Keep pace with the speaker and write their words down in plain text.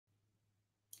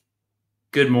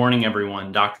Good morning,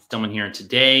 everyone. Dr. Stillman here. And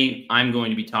today I'm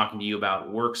going to be talking to you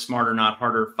about work smarter, not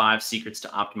harder, 5 secrets to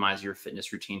optimize your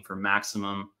fitness routine for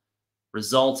maximum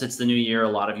results. It's the new year. A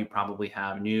lot of you probably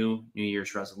have New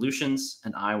Year's resolutions,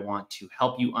 and I want to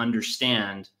help you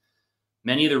understand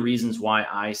many of the reasons why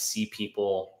I see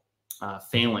people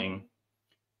failing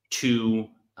to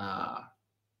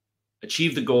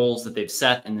achieve the goals that they've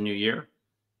set in the new year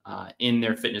in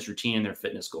their fitness routine and their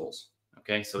fitness goals.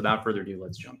 Okay, so without further ado,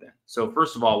 let's jump in. So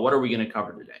first of all, what are we going to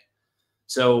cover today?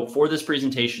 So for this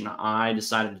presentation, I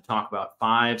decided to talk about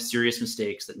 5 serious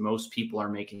mistakes that most people are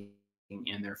making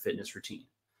in their fitness routine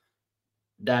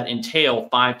that entail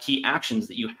 5 key actions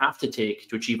that you have to take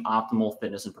to achieve optimal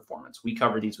fitness and performance. We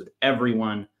cover these with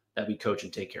everyone that we coach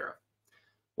and take care of.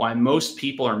 Why most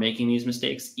people are making these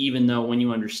mistakes, even though when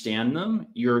you understand them,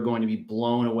 you're going to be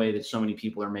blown away that so many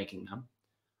people are making them.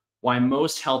 Why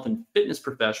most health and fitness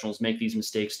professionals make these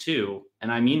mistakes too.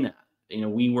 And I mean that.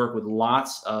 We work with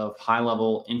lots of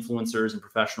high-level influencers and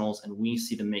professionals, and we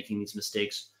see them making these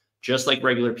mistakes just like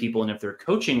regular people. And if they're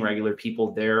coaching regular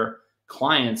people, their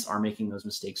clients are making those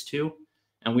mistakes too.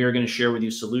 And we are going to share with you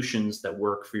solutions that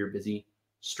work for your busy,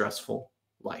 stressful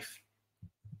life.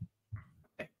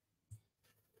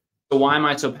 So why am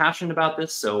I so passionate about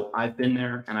this? So I've been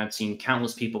there and I've seen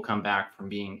countless people come back from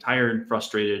being tired,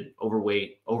 frustrated,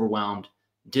 overweight, overwhelmed,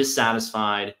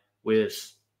 dissatisfied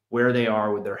with where they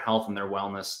are with their health and their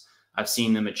wellness. I've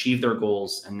seen them achieve their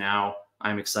goals, and now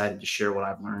I'm excited to share what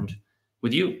I've learned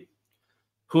with you.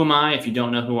 Who am I? If you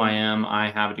don't know who I am, I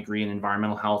have a degree in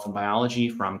environmental health and biology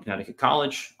from Connecticut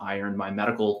College. I earned my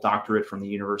medical doctorate from the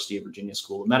University of Virginia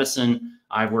School of Medicine.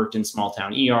 I've worked in small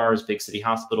town ERs, big city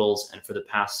hospitals, and for the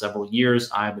past several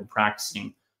years, I've been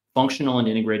practicing functional and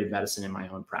integrated medicine in my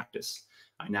own practice.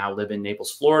 I now live in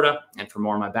Naples, Florida, and for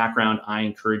more of my background, I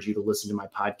encourage you to listen to my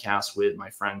podcast with my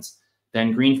friends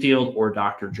Ben Greenfield or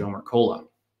Dr. Joe Mercola.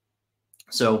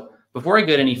 So before I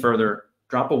get any further,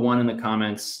 drop a 1 in the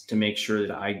comments to make sure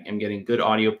that I am getting good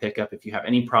audio pickup. If you have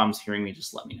any problems hearing me,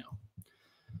 just let me know.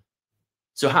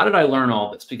 So how did I learn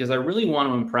all this? Because I really want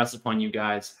to impress upon you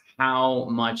guys how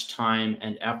much time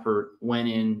and effort went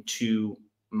into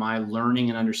my learning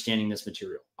and understanding this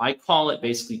material. I call it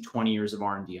basically 20 years of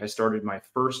R&D. I started my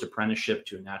first apprenticeship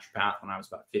to a naturopath when I was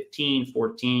about 15,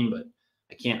 14, but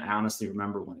I can't honestly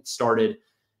remember when it started.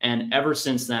 And ever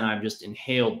since then, I've just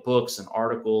inhaled books and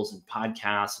articles and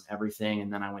podcasts and everything.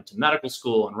 And then I went to medical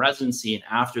school and residency. And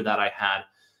after that, I had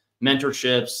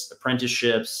mentorships,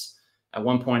 apprenticeships. At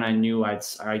one point, I knew I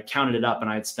counted it up, and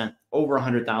I had spent over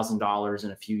 $100,000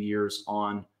 in a few years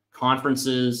on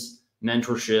conferences,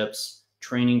 mentorships,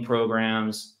 training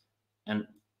programs, and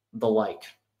the like.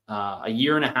 A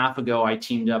year and a half ago, I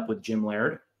teamed up with Jim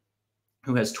Laird,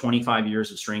 who has 25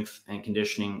 years of strength and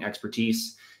conditioning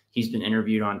expertise. He's been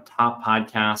interviewed on top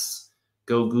podcasts.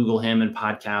 Go Google him and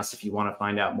podcasts if you want to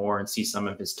find out more and see some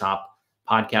of his top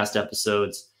podcast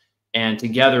episodes. And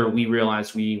together we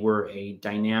realized we were a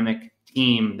dynamic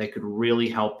team that could really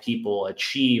help people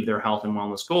achieve their health and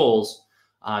wellness goals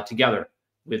together,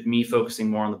 with me focusing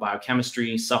more on the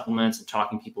biochemistry, supplements, and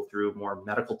talking people through more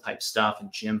medical type stuff,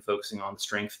 and Jim focusing on the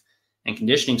strength and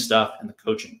conditioning stuff and the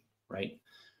coaching, right?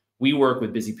 We work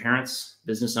with busy parents,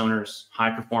 business owners, high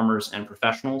performers and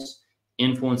professionals,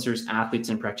 influencers, athletes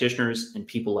and practitioners, and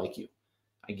people like you.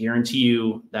 I guarantee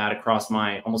you that across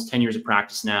my almost 10 years of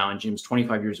practice now and Jim's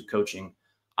 25 years of coaching,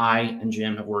 I and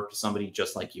Jim have worked with somebody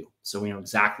just like you. So we know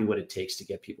exactly what it takes to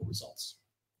get people results.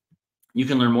 You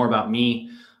can learn more about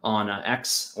me on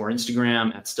X or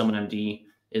Instagram at StillmanMD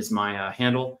is my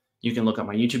handle. You can look at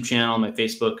my YouTube channel, my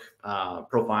Facebook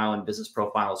profile, and business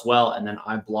profile as well. And then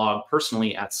I blog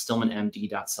personally at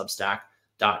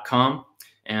stillmanmd.substack.com.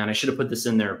 And I should have put this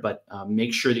in there, but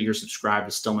make sure that you're subscribed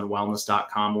to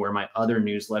stillmanwellness.com, where my other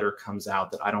newsletter comes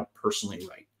out that I don't personally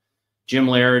write. Jim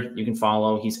Laird, you can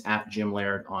follow. He's at Jim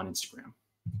Laird on Instagram.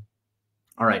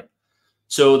 All right.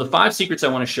 So the 5 secrets I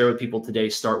want to share with people today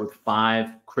start with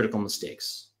 5 critical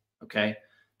mistakes. Okay.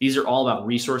 These are all about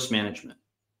resource management.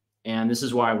 And this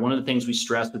is why one of the things we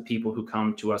stress with people who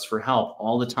come to us for help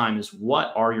all the time is,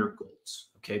 what are your goals?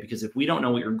 Okay. Because if we don't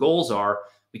know what your goals are,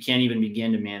 we can't even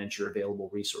begin to manage your available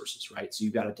resources, right? So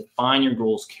you've got to define your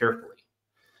goals carefully.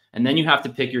 And then you have to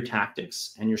pick your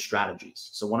tactics and your strategies.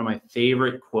 So one of my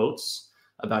favorite quotes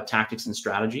about tactics and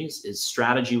strategies is,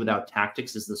 strategy without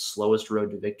tactics is the slowest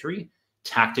road to victory.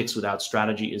 Tactics without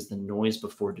strategy is the noise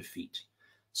before defeat.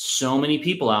 So many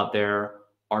people out there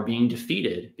are being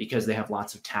defeated because they have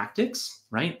lots of tactics,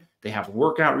 right? They have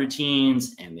workout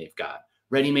routines, and they've got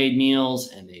ready-made meals,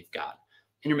 and they've got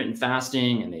intermittent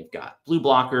fasting and they've got blue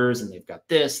blockers and they've got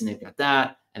this and they've got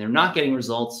that, and they're not getting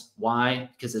results. Why?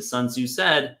 Because as Sun Tzu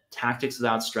said, tactics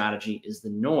without strategy is the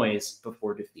noise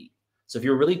before defeat. So if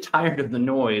you're really tired of the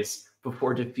noise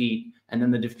before defeat and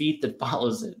then the defeat that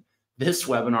follows it, this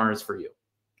webinar is for you,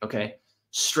 okay?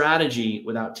 Strategy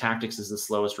without tactics is the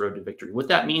slowest road to victory. What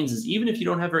that means is even if you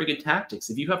don't have very good tactics,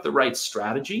 if you have the right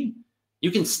strategy,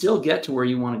 you can still get to where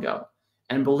you want to go.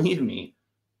 And believe me,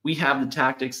 we have the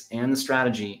tactics and the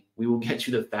strategy. We will get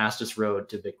you the fastest road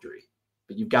to victory.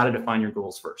 But you've got to define your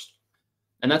goals first.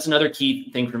 And that's another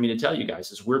key thing for me to tell you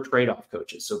guys is we're trade-off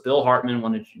coaches. So Bill Hartman,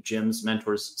 one of Jim's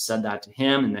mentors, said that to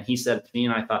him, and then he said it to me,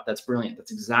 and I thought that's brilliant.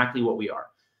 That's exactly what we are.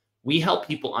 We help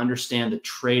people understand the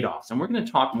trade-offs, and we're going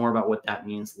to talk more about what that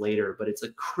means later, but it's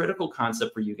a critical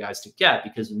concept for you guys to get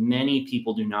because many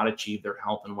people do not achieve their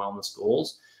health and wellness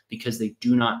goals because they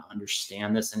do not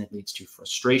understand this, and it leads to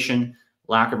frustration,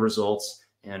 lack of results,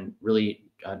 and really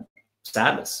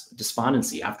sadness,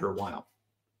 despondency after a while.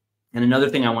 And another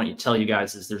thing I want to tell you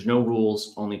guys is there's no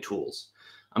rules, only tools.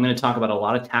 I'm going to talk about a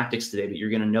lot of tactics today, but you're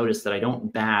going to notice that I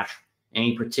don't bash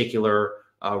any particular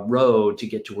road to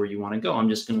get to where you want to go. I'm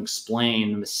just going to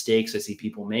explain the mistakes I see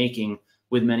people making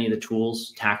with many of the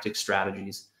tools, tactics,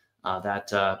 strategies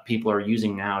that people are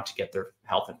using now to get their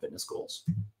health and fitness goals.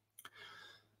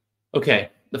 Okay,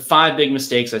 the 5 big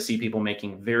mistakes I see people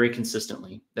making very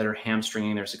consistently that are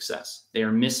hamstringing their success. They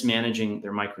are mismanaging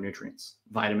their micronutrients,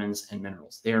 vitamins and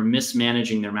minerals. They are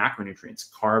mismanaging their macronutrients,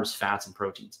 carbs, fats, and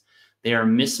proteins. They are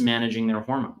mismanaging their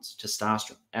hormones,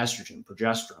 testosterone, estrogen,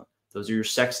 progesterone. Those are your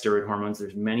sex steroid hormones.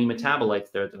 There's many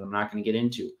metabolites there that I'm not going to get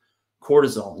into.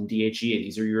 Cortisol and DHEA,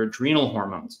 these are your adrenal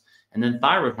hormones. And then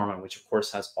thyroid hormone, which of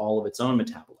course has all of its own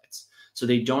metabolites. So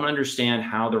they don't understand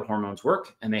how their hormones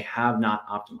work and they have not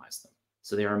optimized them.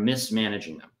 So they are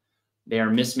mismanaging them. They are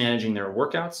mismanaging their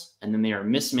workouts, and then they are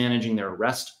mismanaging their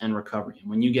rest and recovery. And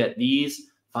when you get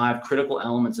these 5 critical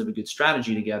elements of a good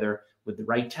strategy together with the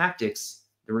right tactics,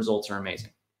 the results are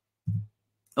amazing.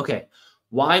 Okay,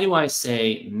 why do I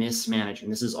say mismanaging?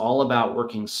 This is all about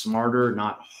working smarter,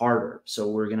 not harder. So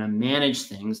we're going to manage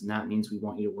things, and that means we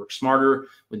want you to work smarter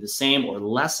with the same or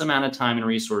less amount of time and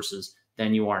resources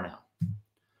than you are now.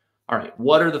 All right,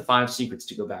 what are the 5 secrets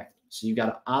to go back? So you've got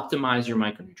to optimize your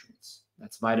micronutrients.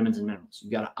 That's vitamins and minerals.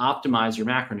 You've got to optimize your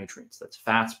macronutrients. That's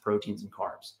fats, proteins, and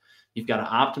carbs. You've got to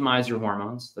optimize your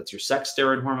hormones. That's your sex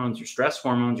steroid hormones, your stress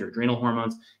hormones, your adrenal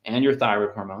hormones, and your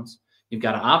thyroid hormones. You've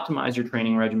got to optimize your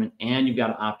training regimen, and you've got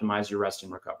to optimize your rest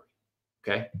and recovery.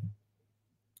 Okay?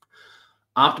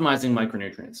 Optimizing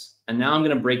micronutrients. And now I'm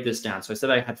going to break this down. So I said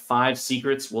I had 5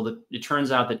 secrets. Well, it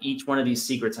turns out that each one of these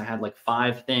secrets, I had like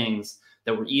 5 things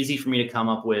that were easy for me to come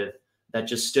up with that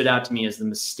just stood out to me as the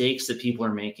mistakes that people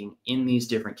are making in these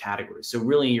different categories. So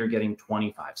really you're getting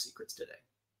 25 secrets today,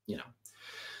 you know.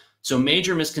 So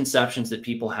major misconceptions that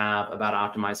people have about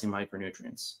optimizing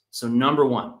micronutrients. So number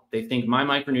 1, they think my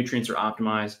micronutrients are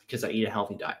optimized because I eat a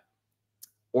healthy diet.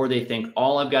 Or they think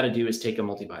all I've got to do is take a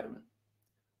multivitamin.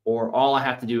 Or all I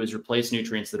have to do is replace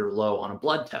nutrients that are low on a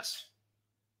blood test.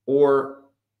 Or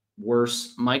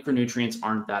worse, micronutrients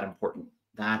aren't that important.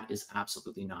 That is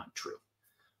absolutely not true.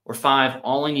 Or 5,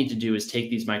 all I need to do is take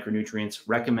these micronutrients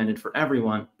recommended for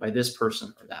everyone by this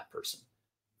person or that person.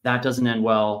 That doesn't end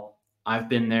well. I've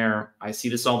been there. I see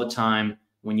this all the time.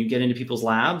 When you get into people's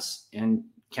labs and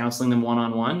counseling them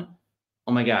one-on-one,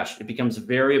 oh my gosh, it becomes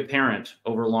very apparent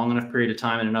over a long enough period of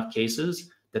time in enough cases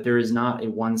that there is not a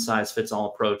one-size-fits-all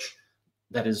approach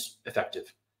that is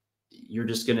effective. You're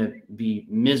just going to be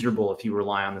miserable if you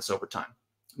rely on this over time.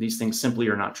 These things simply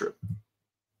are not true.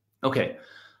 Okay.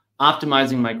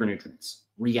 Optimizing micronutrients,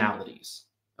 realities,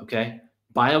 okay?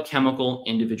 Biochemical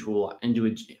individuality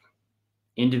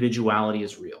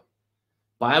is real.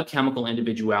 Biochemical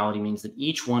individuality means that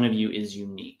each one of you is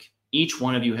unique. Each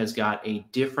one of you has got a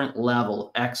different level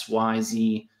of X, Y,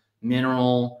 Z,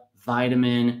 mineral,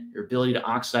 vitamin, your ability to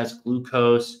oxidize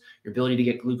glucose, your ability to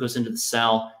get glucose into the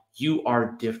cell. You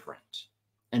are different.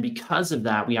 And because of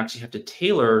that, we actually have to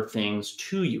tailor things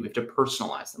to you. We have to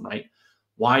personalize them, right?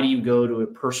 Why do you go to a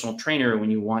personal trainer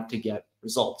when you want to get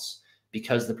results?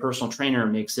 Because the personal trainer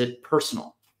makes it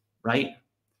personal, right?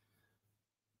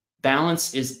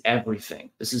 Balance is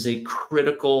everything. This is a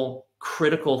critical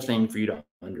thing for you to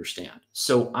understand.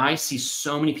 So I see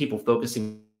so many people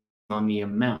focusing on the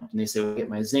amount, and they say, well, I get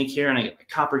my zinc here, and I get my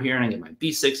copper here, and I get my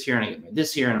B6 here, and I get my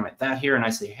this here, and I get that here. And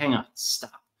I say, hang on,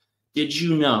 stop. Did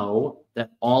you know that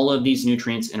all of these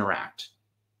nutrients interact?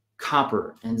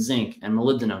 Copper and zinc and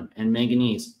molybdenum and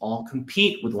manganese all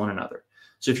compete with one another.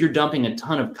 So if you're dumping a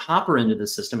ton of copper into the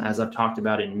system, as I've talked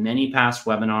about in many past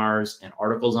webinars and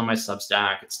articles on my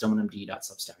Substack at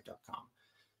stillmanmd.substack.com,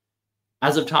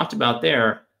 As I've talked about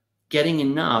there, getting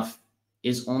enough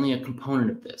is only a component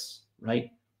of this,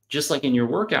 right? Just like in your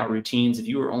workout routines, if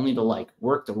you were only to like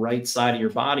work the right side of your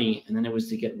body and then it was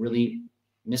to get really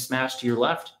mismatched to your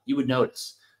left, you would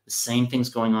notice the same thing's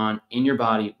going on in your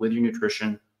body with your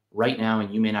nutrition right now,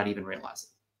 and you may not even realize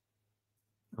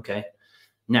it. Okay.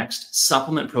 Next,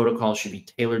 supplement protocols should be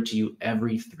tailored to you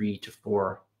every 3 to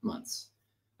 4 months.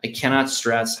 I cannot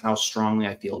stress how strongly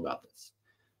I feel about this.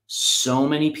 So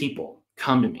many people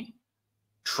come to me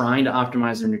trying to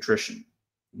optimize their nutrition,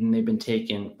 and they've been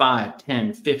taking 5,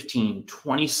 10, 15,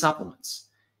 20 supplements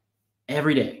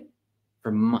every day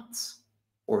for months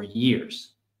or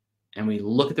years. And we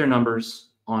look at their numbers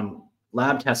on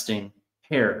lab testing,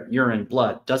 hair, urine,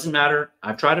 blood, doesn't matter.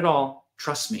 I've tried it all.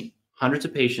 Trust me, hundreds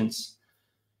of patients.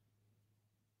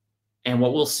 And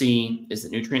what we'll see is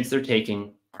that nutrients they're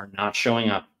taking are not showing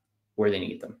up where they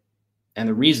need them. And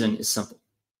the reason is simple.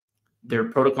 Their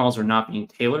protocols are not being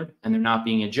tailored and they're not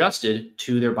being adjusted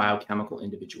to their biochemical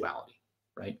individuality,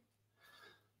 right?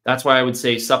 That's why I would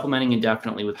say supplementing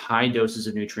indefinitely with high doses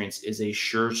of nutrients is a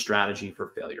sure strategy for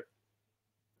failure.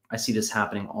 I see this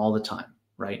happening all the time,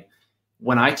 right?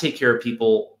 When I take care of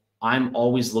people, I'm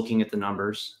always looking at the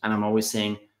numbers and I'm always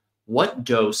saying, what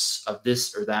dose of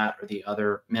this or that or the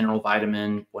other mineral,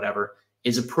 vitamin, whatever,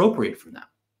 is appropriate for them?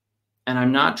 And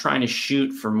I'm not trying to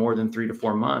shoot for more than 3 to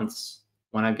 4 months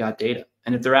when I've got data.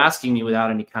 And if they're asking me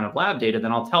without any kind of lab data,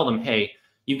 then I'll tell them, hey,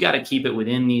 you've got to keep it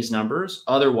within these numbers.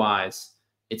 Otherwise,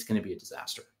 it's going to be a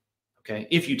disaster, okay?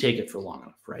 If you take it for long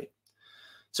enough, right?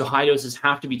 So high doses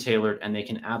have to be tailored and they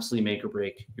can absolutely make or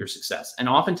break your success. And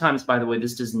oftentimes, by the way,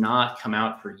 this does not come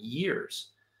out for years.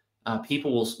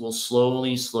 People will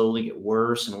slowly get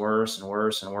worse and worse and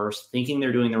worse and worse, thinking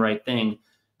they're doing the right thing.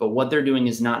 But what they're doing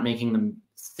is not making them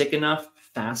thick enough,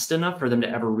 fast enough for them to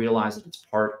ever realize that it's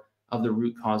part of the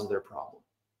root cause of their problem.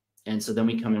 And so then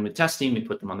we come in with testing, we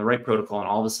put them on the right protocol, and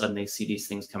all of a sudden they see these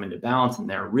things come into balance and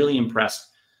they're really impressed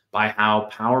by how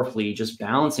powerfully just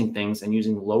balancing things and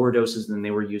using lower doses than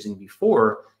they were using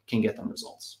before can get them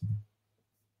results.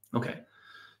 Okay,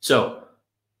 so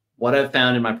what I've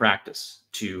found in my practice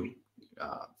to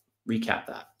recap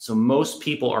that. So most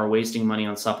people are wasting money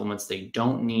on supplements they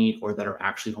don't need or that are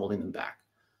actually holding them back.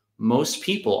 Most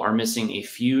people are missing a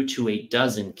few to a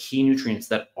dozen key nutrients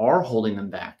that are holding them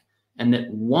back and that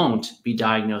won't be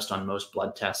diagnosed on most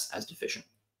blood tests as deficient.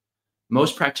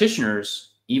 Most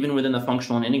practitioners, even within the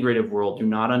functional and integrative world, do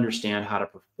not understand how to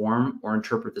perform or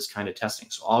interpret this kind of testing.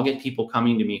 So I'll get people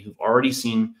coming to me who've already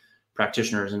seen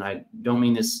practitioners, and I don't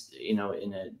mean this, in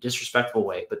a disrespectful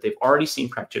way, but they've already seen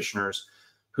practitioners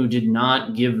who did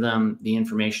not give them the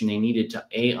information they needed to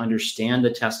A, understand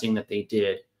the testing that they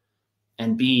did,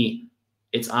 and B,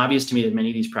 it's obvious to me that many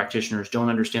of these practitioners don't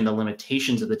understand the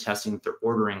limitations of the testing that they're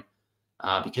ordering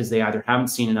because they either haven't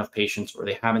seen enough patients or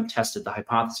they haven't tested the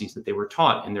hypotheses that they were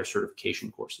taught in their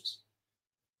certification courses.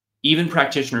 Even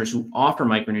practitioners who offer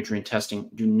micronutrient testing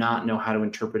do not know how to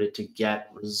interpret it to get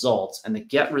results. And the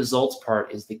get results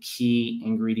part is the key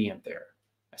ingredient there.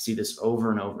 I see this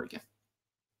over and over again.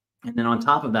 And then on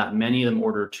top of that, many of them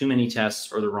order too many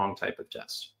tests or the wrong type of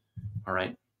test. All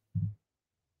right.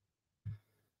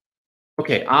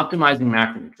 Okay, optimizing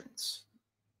macronutrients.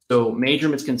 So major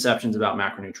misconceptions about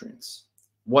macronutrients.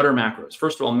 What are macros?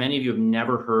 First of all, many of you may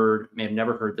have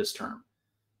never heard this term.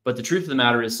 But the truth of the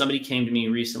matter is somebody came to me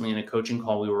recently in a coaching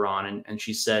call we were on, and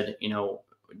she said,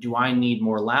 do I need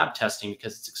more lab testing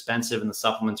because it's expensive and the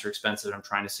supplements are expensive and I'm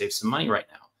trying to save some money right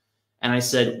now? And I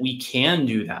said, we can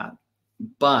do that,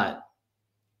 but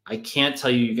I can't tell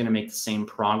you you're going to make the same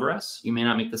progress. You may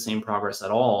not make the same progress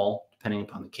at all, depending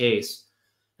upon the case.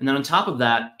 And then on top of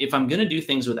that, if I'm going to do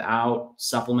things without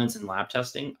supplements and lab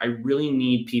testing, I really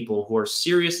need people who are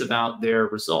serious about their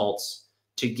results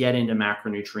to get into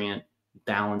macronutrient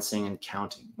balancing and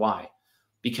counting. Why?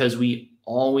 Because we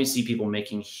always see people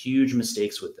making huge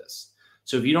mistakes with this.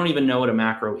 So if you don't even know what a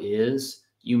macro is,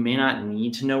 you may not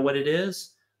need to know what it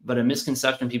is, but a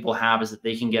misconception people have is that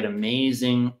they can get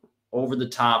amazing,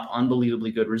 over-the-top,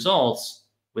 unbelievably good results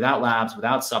without labs,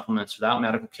 without supplements, without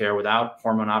medical care, without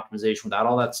hormone optimization, without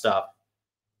all that stuff,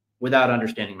 without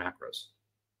understanding macros.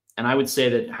 And I would say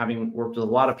that having worked with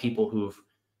a lot of people who've,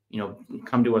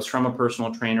 come to us from a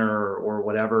personal trainer or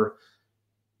whatever,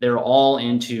 they're all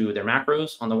into their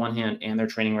macros on the one hand and their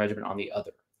training regimen on the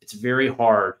other. It's very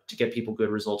hard to get people good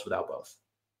results without both.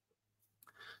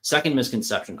 Second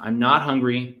misconception, I'm not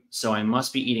hungry, so I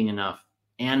must be eating enough,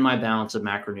 and my balance of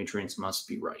macronutrients must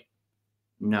be right.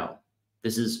 No,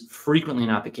 this is frequently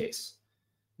not the case.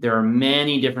 There are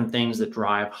many different things that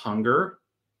drive hunger,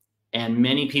 and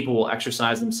many people will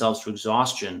exercise themselves to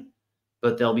exhaustion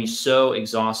but they'll be so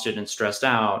exhausted and stressed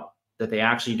out that they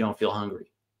actually don't feel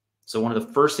hungry. So one of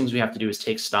the first things we have to do is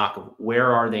take stock of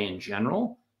where are they in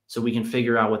general, so we can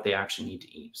figure out what they actually need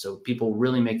to eat. So people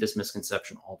really make this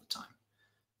misconception all the time.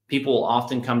 People will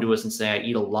often come to us and say, I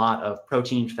eat a lot of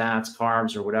protein, fats,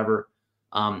 carbs, or whatever.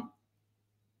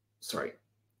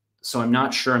 So I'm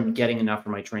not sure I'm getting enough for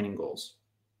my training goals.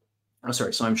 So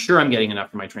I'm sure I'm getting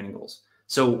enough for my training goals.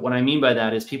 So what I mean by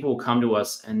that is people will come to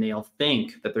us and they'll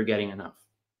think that they're getting enough,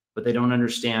 but they don't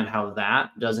understand how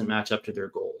that doesn't match up to their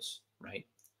goals, right?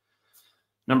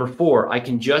 Number 4, I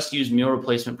can just use meal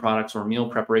replacement products or meal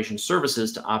preparation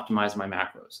services to optimize my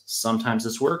macros. Sometimes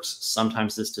this works,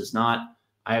 sometimes this does not.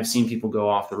 I have seen people go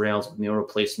off the rails with meal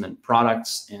replacement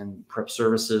products and prep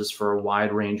services for a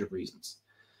wide range of reasons.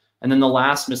 And then the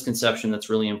last misconception that's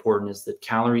really important is that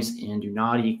calories in do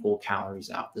not equal calories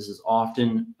out. This is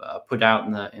often put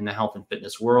out in the health and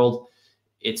fitness world.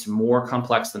 It's more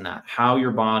complex than that. How your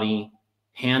body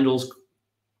handles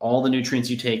all the nutrients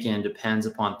you take in depends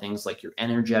upon things like your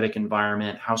energetic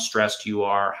environment, how stressed you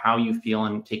are, how you feel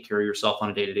and take care of yourself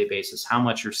on a day-to-day basis, how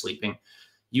much you're sleeping.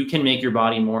 You can make your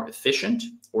body more efficient,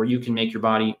 or you can make your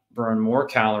body burn more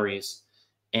calories,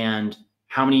 and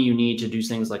how many you need to do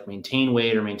things like maintain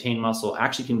weight or maintain muscle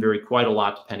actually can vary quite a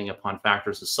lot depending upon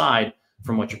factors aside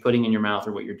from what you're putting in your mouth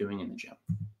or what you're doing in the gym.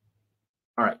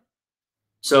 All right.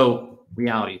 So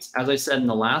realities, as I said in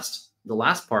the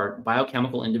last part,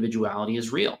 biochemical individuality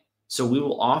is real. So we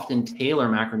will often tailor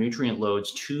macronutrient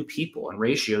loads to people and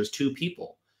ratios to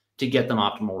people to get them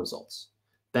optimal results.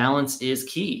 Balance is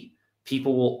key.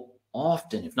 People will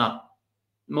often, if not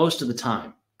most of the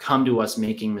time, come to us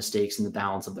making mistakes in the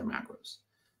balance of their macros.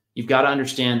 You've got to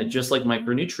understand that just like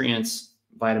micronutrients,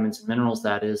 vitamins and minerals,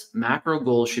 that is, macro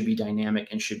goals should be dynamic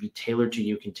and should be tailored to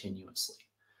you continuously.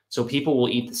 So people will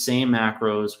eat the same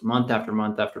macros month after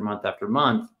month after month after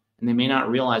month, and they may not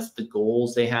realize that the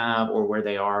goals they have or where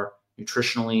they are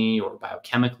nutritionally or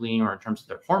biochemically or in terms of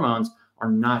their hormones are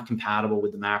not compatible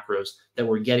with the macros that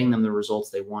were getting them the results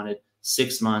they wanted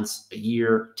 6 months, a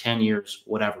year, 10 years,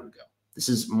 whatever ago. This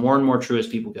is more and more true as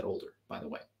people get older, by the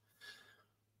way.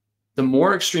 The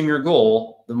more extreme your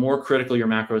goal, the more critical your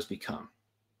macros become.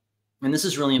 And this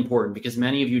is really important because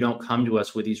many of you don't come to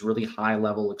us with these really high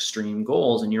level extreme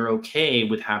goals and you're okay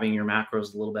with having your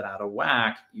macros a little bit out of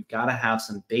whack. You've got to have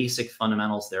some basic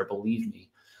fundamentals there, believe me.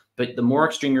 But the more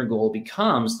extreme your goal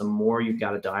becomes, the more you've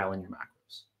got to dial in your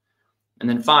macros. And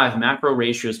then 5, macro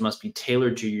ratios must be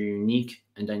tailored to your unique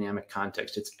and dynamic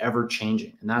context. It's ever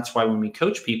changing. And that's why when we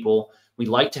coach people, we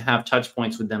like to have touch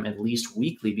points with them at least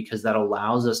weekly because that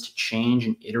allows us to change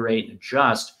and iterate and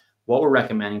adjust what we're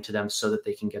recommending to them so that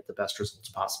they can get the best results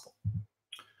possible.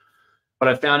 What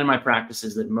I've found in my practice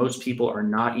is that most people are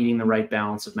not eating the right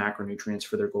balance of macronutrients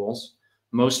for their goals.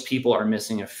 Most people are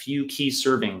missing a few key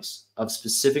servings of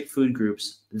specific food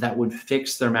groups that would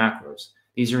fix their macros.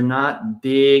 These are not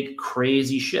big,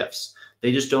 crazy shifts.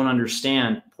 They just don't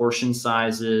understand portion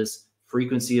sizes,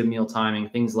 frequency of meal timing,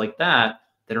 things like that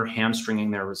are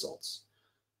hamstringing their results.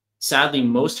 Sadly,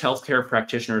 most healthcare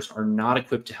practitioners are not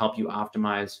equipped to help you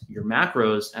optimize your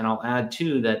macros. And I'll add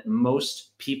too that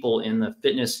most people in the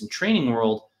fitness and training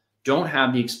world don't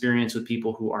have the experience with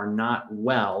people who are not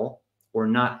well or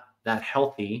not that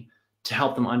healthy to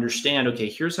help them understand, okay,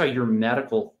 here's how your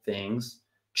medical things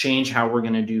change how we're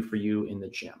going to do for you in the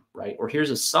gym, right? Or here's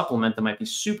a supplement that might be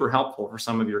super helpful for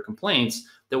some of your complaints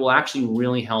that will actually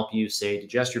really help you, say,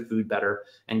 digest your food better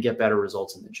and get better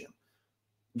results in the gym.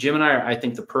 Jim and I are, I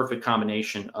think, the perfect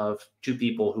combination of two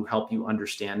people who help you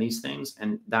understand these things.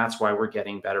 And that's why we're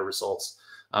getting better results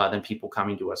than people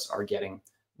coming to us are getting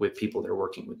with people they're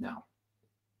working with now.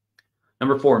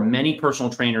 Number 4, many personal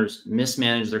trainers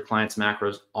mismanage their clients'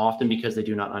 macros, often because they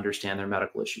do not understand their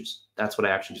medical issues. That's what I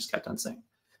actually just kept on saying.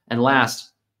 And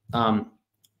last,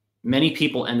 many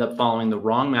people end up following the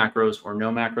wrong macros or no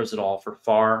macros at all for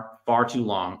far, far too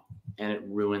long, and it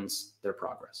ruins their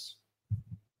progress.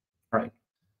 All right.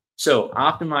 So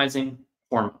optimizing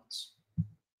hormones.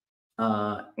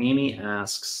 Amy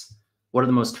asks, what are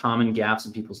the most common gaps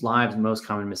in people's lives, most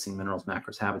common missing minerals,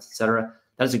 macros, habits, etc.?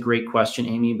 That is a great question,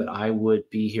 Amy, but I would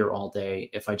be here all day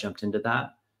if I jumped into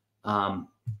that. I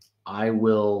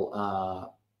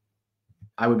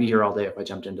would be here all day if I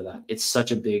jumped into that. It's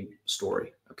such a big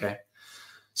story, okay?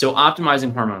 So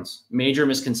optimizing hormones, major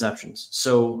misconceptions.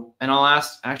 So, and I'll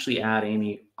actually add,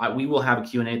 Amy, we will have a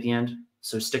Q&A at the end,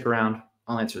 so stick around.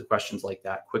 I'll answer the questions like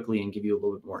that quickly and give you a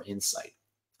little bit more insight.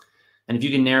 And if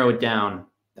you can narrow it down,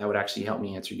 that would actually help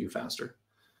me answer you faster.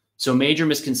 So major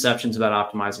misconceptions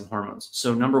about optimizing hormones.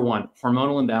 So number 1,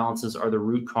 hormonal imbalances are the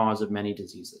root cause of many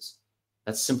diseases.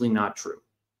 That's simply not true.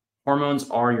 Hormones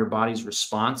are your body's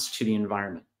response to the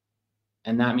environment.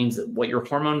 And that means that what your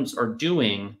hormones are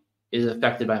doing is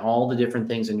affected by all the different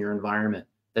things in your environment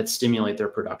that stimulate their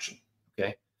production.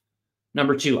 Okay.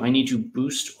 Number two, I need to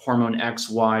boost hormone X,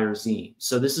 Y, or Z.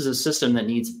 So this is a system that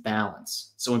needs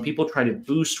balance. So when people try to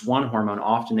boost one hormone,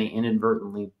 often they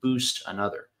inadvertently boost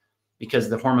another because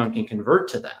the hormone can convert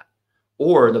to that.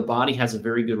 Or the body has a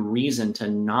very good reason to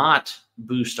not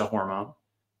boost a hormone.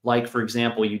 Like, for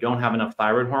example, you don't have enough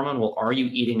thyroid hormone. Well, are you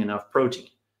eating enough protein?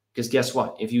 Because guess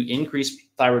what? If you increase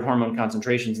thyroid hormone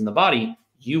concentrations in the body,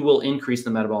 you will increase the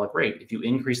metabolic rate. If you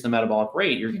increase the metabolic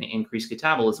rate, you're going to increase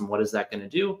catabolism. What is that going to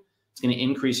do? It's going to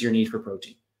increase your need for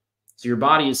protein. So your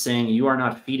body is saying, you are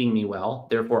not feeding me well,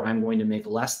 therefore I'm going to make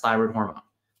less thyroid hormone.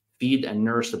 Feed and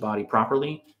nourish the body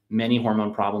properly. Many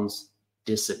hormone problems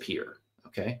disappear,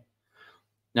 okay?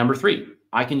 Number three,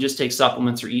 I can just take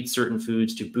supplements or eat certain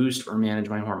foods to boost or manage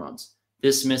my hormones.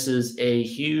 This misses a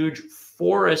huge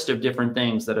forest of different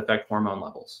things that affect hormone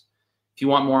levels. If you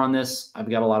want more on this, I've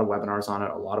got a lot of webinars on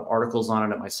it, a lot of articles on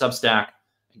it at my Substack.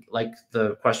 Like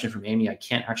the question from Amy, I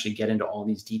can't actually get into all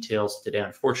these details today.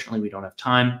 Unfortunately, we don't have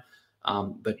time.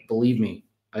 But believe me,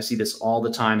 I see this all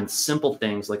the time in simple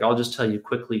things. Like I'll just tell you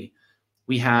quickly,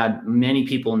 we had many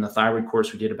people in the thyroid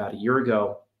course we did about a year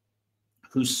ago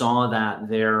who saw that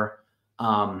their,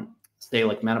 say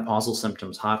like menopausal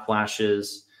symptoms, hot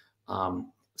flashes,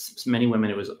 many women,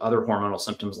 it was other hormonal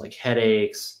symptoms like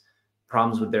headaches,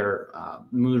 problems with their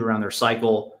mood around their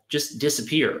cycle, just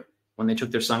disappear when they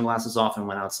took their sunglasses off and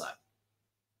went outside.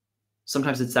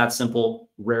 Sometimes it's that simple.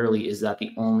 Rarely is that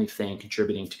the only thing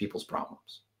contributing to people's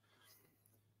problems.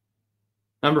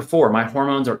 Number four, my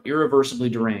hormones are irreversibly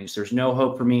deranged. There's no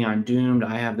hope for me. I'm doomed.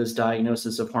 I have this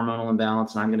diagnosis of hormonal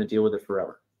imbalance and I'm going to deal with it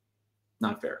forever.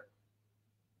 Not fair.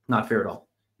 Not fair at all.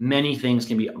 Many things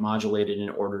can be modulated in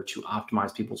order to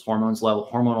optimize people's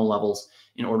hormonal levels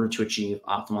in order to achieve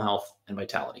optimal health and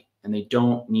vitality. And they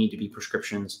don't need to be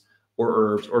prescriptions or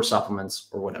herbs or supplements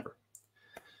or whatever.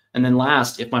 And then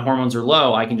last, if my hormones are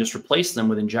low, I can just replace them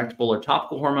with injectable or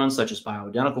topical hormones such as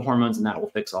bioidentical hormones, and that will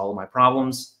fix all of my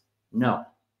problems. No,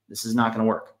 this is not going to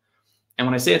work. And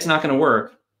when I say it's not going to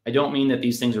work, I don't mean that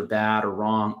these things are bad or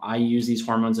wrong. I use these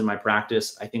hormones in my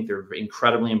practice. I think they're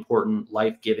incredibly important,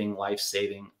 life-giving,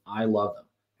 life-saving. I love them.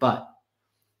 But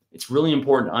it's really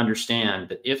important to understand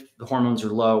that if the hormones are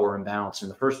low or imbalanced in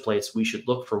the first place, we should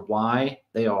look for why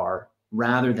they are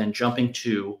rather than jumping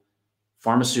to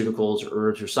pharmaceuticals or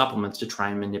herbs or supplements to try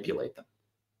and manipulate them.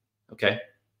 Okay?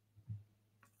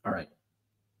 All right.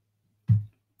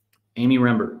 Amy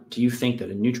Rember, do you think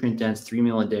that a nutrient-dense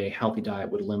 3-meal-a-day healthy diet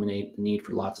would eliminate the need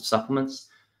for lots of supplements?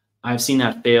 I've seen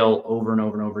that fail over and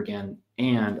over and over again,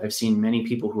 and I've seen many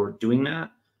people who are doing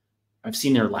that. I've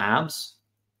seen their labs,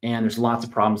 and there's lots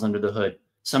of problems under the hood.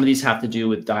 Some of these have to do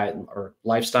with diet or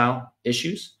lifestyle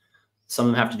issues. Some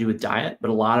of them have to do with diet, but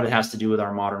a lot of it has to do with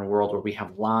our modern world where we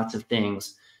have lots of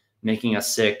things making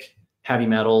us sick, heavy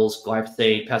metals,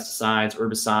 glyphosate, pesticides,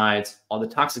 herbicides, all the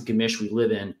toxic gemisch we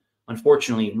live in,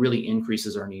 unfortunately, really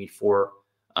increases our need for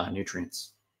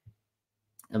nutrients.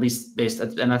 At least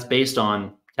that's based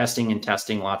on testing and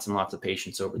testing lots and lots of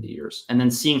patients over the years, and then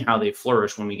seeing how they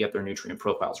flourish when we get their nutrient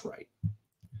profiles right.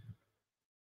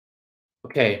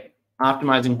 Okay,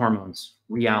 optimizing hormones,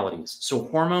 realities. So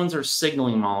hormones are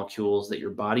signaling molecules that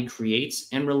your body creates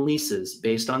and releases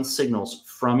based on signals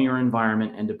from your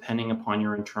environment and depending upon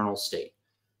your internal state.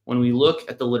 When we look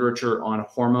at the literature on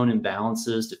hormone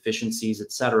imbalances, deficiencies,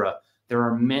 etc., there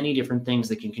are many different things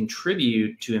that can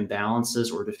contribute to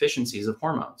imbalances or deficiencies of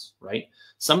hormones, right?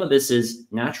 Some of this is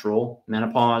natural,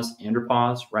 menopause,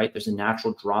 andropause, right? There's a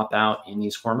natural dropout in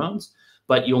these hormones.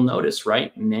 But you'll notice,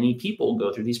 right, many people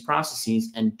go through these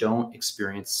processes and don't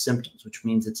experience symptoms, which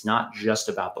means it's not just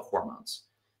about the hormones.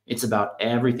 It's about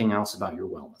everything else about your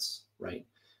wellness, right?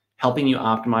 Helping you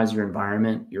optimize your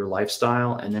environment, your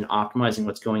lifestyle, and then optimizing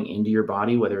what's going into your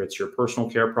body, whether it's your personal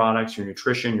care products, your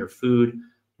nutrition, your food,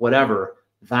 whatever.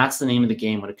 That's the name of the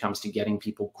game when it comes to getting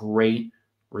people great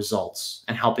results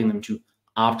and helping them to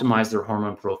optimize their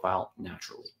hormone profile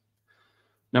naturally.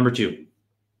 Number two,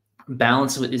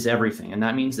 balance is everything. And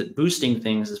that means that boosting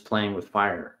things is playing with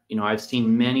fire. You know, I've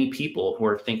seen many people who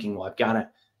are thinking, well, I've got to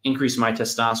increase my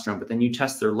testosterone, but then you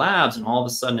test their labs and all of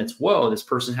a sudden it's, whoa, this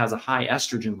person has a high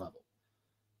estrogen level.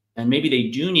 And maybe they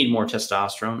do need more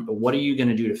testosterone, but what are you going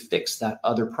to do to fix that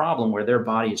other problem where their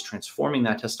body is transforming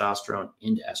that testosterone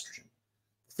into estrogen?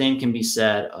 The same can be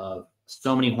said of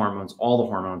so many hormones, all the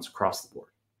hormones across the board.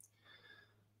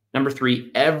 Number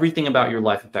three, everything about your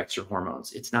life affects your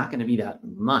hormones. It's not going to be that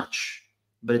much,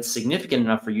 but it's significant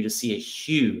enough for you to see a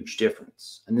huge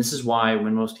difference. And this is why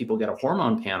when most people get a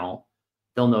hormone panel,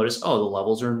 they'll notice, oh, the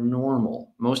levels are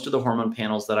normal. Most of the hormone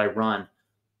panels that I run,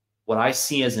 what I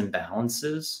see as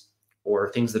imbalances or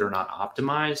things that are not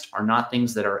optimized are not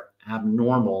things that are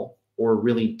abnormal or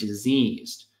really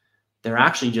diseased. They're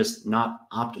actually just not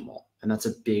optimal. And that's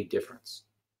a big difference.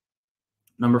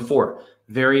 Number 4,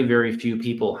 very, very few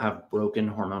people have broken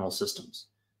hormonal systems.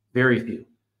 Very few.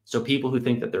 So people who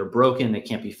think that they're broken, they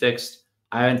can't be fixed,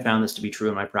 I haven't found this to be true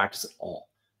in my practice at all.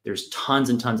 There's tons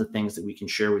and tons of things that we can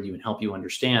share with you and help you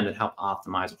understand that help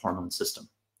optimize a hormone system.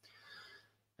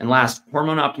 And last,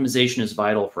 hormone optimization is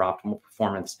vital for optimal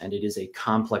performance, and it is a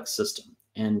complex system.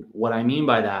 And what I mean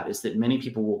by that is that many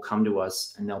people will come to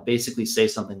us and they'll basically say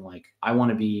something like, I want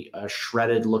to be a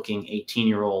shredded looking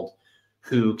 18-year-old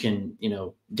who can,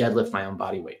 deadlift my own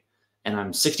body weight. And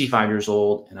I'm 65 years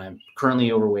old and I'm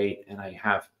currently overweight and I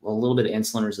have a little bit of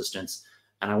insulin resistance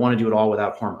and I want to do it all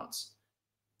without hormones.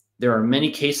 There are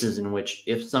many cases in which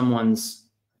if someone's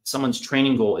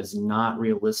training goal is not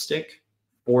realistic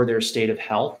for their state of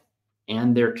health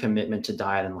and their commitment to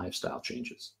diet and lifestyle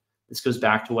changes. This goes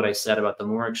back to what I said about the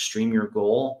more extreme your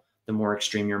goal, the more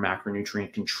extreme your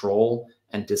macronutrient control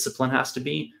and discipline has to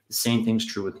be. The same thing's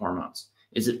true with hormones.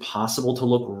 Is it possible to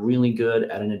look really good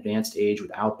at an advanced age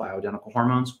without bioidentical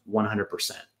hormones?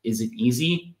 100%. Is it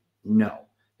easy? No.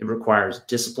 It requires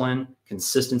discipline,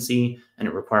 consistency, and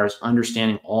it requires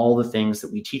understanding all the things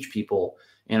that we teach people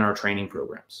in our training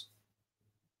programs.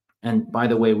 And by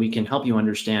the way, we can help you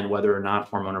understand whether or not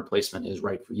hormone replacement is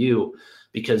right for you,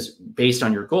 because based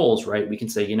on your goals, right, we can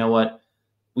say, you know what,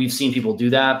 we've seen people do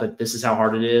that, but this is how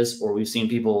hard it is. Or we've seen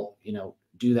people,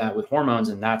 do that with hormones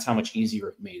and that's how much easier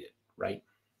it made it, right?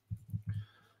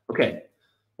 Okay,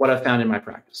 what I've found in my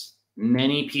practice.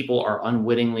 Many people are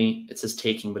unwittingly, it says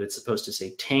taking, but it's supposed to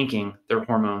say tanking their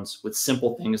hormones with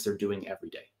simple things they're doing every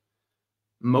day.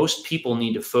 Most people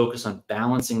need to focus on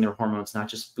balancing their hormones, not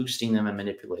just boosting them and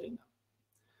manipulating them.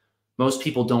 Most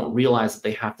people don't realize that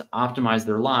they have to optimize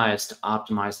their lives to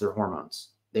optimize their hormones.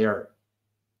 They are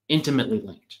intimately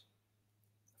linked.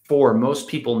 4, most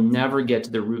people never get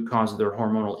to the root cause of their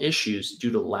hormonal issues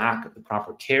due to lack of the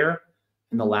proper care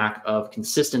and the lack of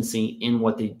consistency in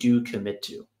what they do commit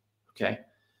to. Okay.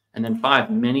 And then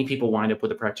 5, many people wind up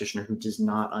with a practitioner who does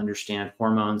not understand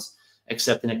hormones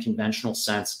except in a conventional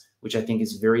sense, which I think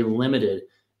is very limited.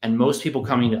 And most people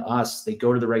coming to us, they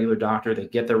go to the regular doctor, they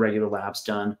get their regular labs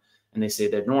done, and they say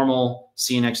they're normal,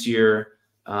 see you next year,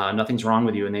 nothing's wrong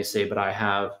with you. And they say, but I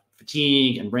have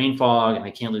fatigue and brain fog, and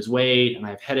I can't lose weight, and I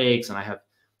have headaches, and I have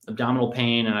abdominal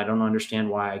pain, and I don't understand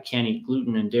why I can't eat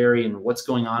gluten and dairy, and what's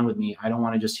going on with me. I don't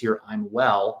want to just hear I'm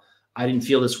well. I didn't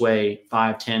feel this way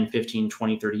 5, 10, 15,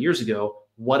 20, 30 years ago.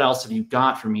 What else have you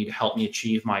got for me to help me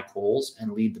achieve my goals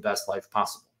and lead the best life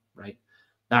possible, right?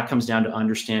 That comes down to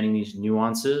understanding these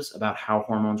nuances about how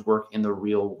hormones work in the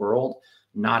real world,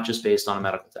 not just based on a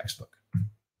medical textbook.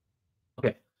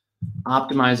 Okay,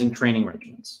 optimizing training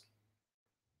regimens.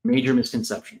 Major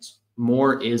misconceptions.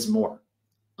 More is more.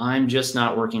 I'm just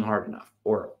not working hard enough,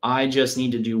 or I just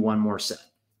need to do one more set.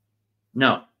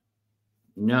 No.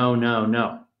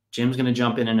 Jim's going to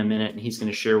jump in a minute and he's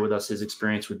going to share with us his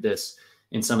experience with this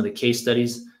in some of the case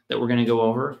studies that we're going to go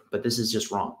over, but this is just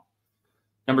wrong.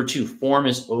 Number 2, form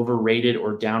is overrated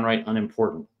or downright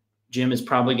unimportant. Jim is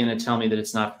probably going to tell me that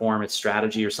it's not form, it's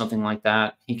strategy or something like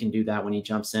that. He can do that when he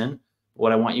jumps in.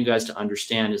 What I want you guys to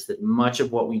understand is that much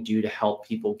of what we do to help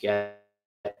people get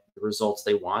the results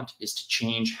they want is to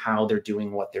change how they're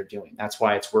doing what they're doing. That's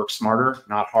why it's work smarter,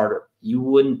 not harder. You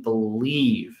wouldn't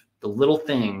believe the little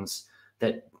things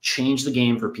that change the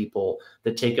game for people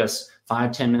that take us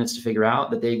 5, 10 minutes to figure out,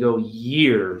 that they go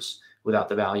years without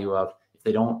the value of if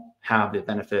they don't have the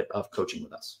benefit of coaching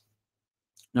with us.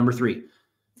 Number 3,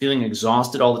 feeling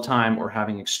exhausted all the time or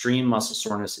having extreme muscle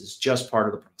soreness is just part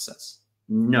of the process.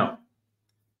 No.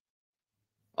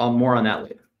 More on that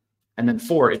later. And then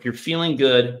 4, if you're feeling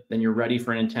good, then you're ready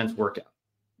for an intense workout.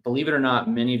 Believe it or not,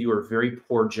 many of you are very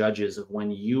poor judges of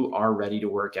when you are ready to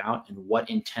work out and what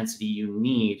intensity you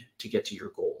need to get to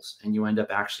your goals. And you end up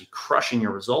actually crushing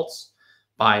your results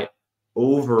by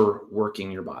overworking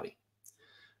your body.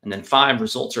 And then 5,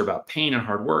 results are about pain and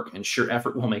hard work, and sure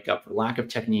effort will make up for lack of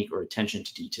technique or attention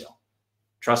to detail.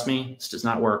 Trust me, this does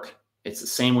not work. It's the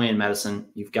same way in medicine.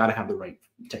 You've got to have the right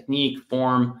technique,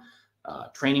 form,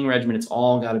 training regimen. It's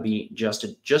all got to be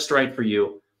just right for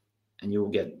you, and you will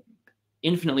get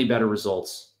infinitely better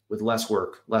results with less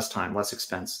work, less time, less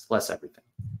expense, less everything,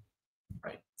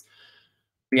 right?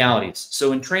 Realities.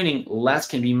 So in training, less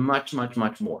can be much, much,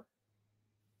 much more.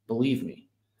 Believe me.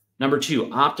 Number 2,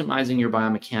 optimizing your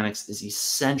biomechanics is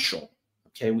essential,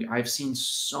 Okay, I've seen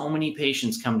so many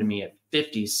patients come to me at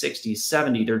 50, 60,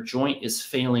 70. Their joint is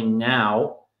failing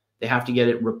now. They have to get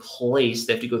it replaced.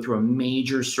 They have to go through a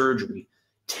major surgery,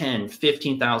 $10,000,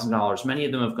 $15,000. Many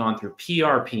of them have gone through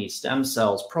PRP, stem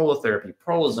cells, prolotherapy,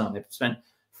 prolozone. They've spent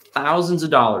thousands of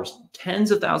dollars,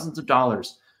 tens of thousands of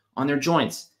dollars on their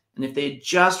joints. And if they had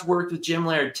just worked with Jim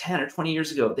Laird 10 or 20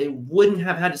 years ago, they wouldn't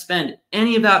have had to spend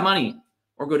any of that money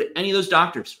or go to any of those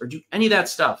doctors or do any of that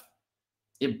stuff.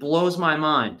 It blows my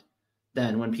mind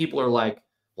then when people are like,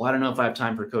 well, I don't know if I have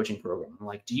time for a coaching program. I'm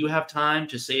like, do you have time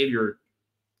to save your,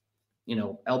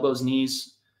 elbows,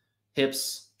 knees,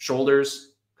 hips,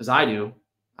 shoulders? Because I do.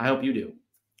 I hope you do.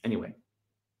 Anyway,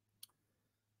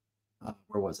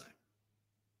 where was I?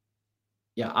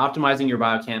 Yeah, optimizing your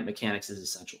biomechanics is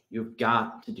essential. You've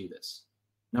got to do this.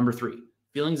 Number 3,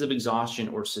 feelings of exhaustion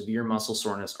or severe muscle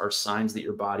soreness are signs that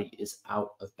your body is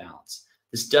out of balance.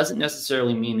 This doesn't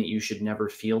necessarily mean that you should never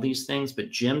feel these things, but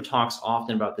Jim talks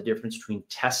often about the difference between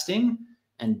testing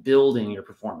and building your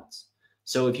performance.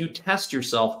 So if you test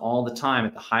yourself all the time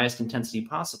at the highest intensity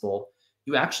possible,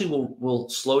 you actually will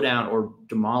slow down or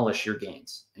demolish your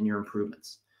gains and your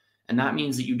improvements. And that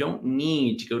means that you don't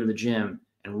need to go to the gym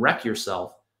and wreck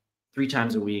yourself 3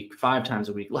 times a week, 5 times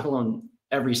a week, let alone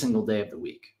every single day of the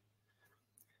week.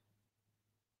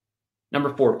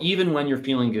 Number 4, even when you're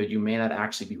feeling good, you may not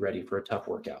actually be ready for a tough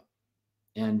workout.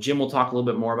 And Jim will talk a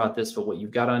little bit more about this, but what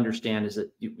you've got to understand is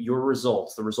that your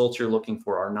results, the results you're looking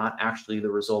for, are not actually the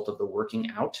result of the working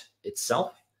out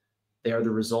itself. They are the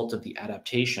result of the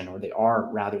adaptation, or they are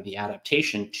rather the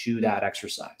adaptation to that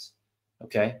exercise.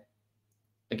 Okay?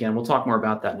 Again, we'll talk more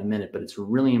about that in a minute, but it's a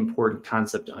really important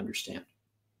concept to understand.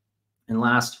 And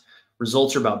last,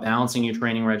 results are about balancing your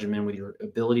training regimen with your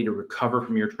ability to recover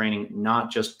from your training, not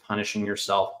just punishing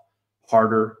yourself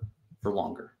harder for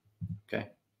longer. Okay.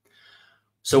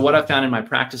 So what I've found in my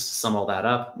practice, to sum all that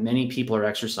up, many people are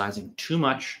exercising too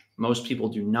much. Most people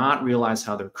do not realize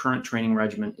how their current training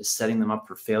regimen is setting them up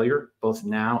for failure, both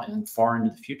now and far into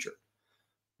the future.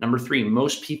 Number 3,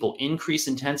 most people increase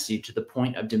intensity to the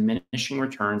point of diminishing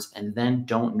returns and then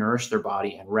don't nourish their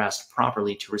body and rest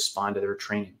properly to respond to their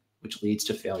training, which leads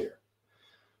to failure.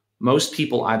 Most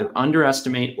people either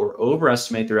underestimate or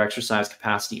overestimate their exercise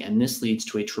capacity, and this leads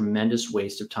to a tremendous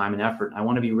waste of time and effort. I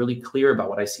want to be really clear about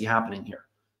what I see happening here.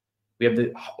 We have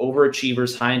the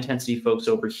overachievers, high-intensity folks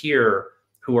over here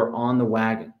who are on the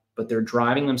wagon, but they're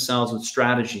driving themselves with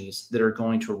strategies that are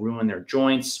going to ruin their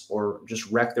joints or just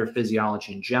wreck their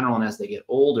physiology in general. And as they get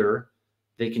older,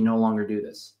 they can no longer do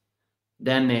this.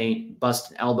 Then they bust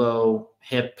an elbow,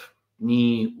 hip,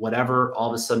 knee, whatever. All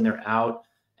of a sudden they're out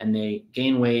and they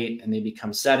gain weight and they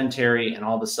become sedentary, and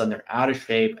all of a sudden they're out of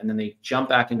shape, and then they jump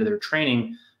back into their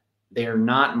training. They are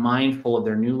not mindful of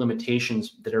their new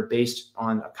limitations that are based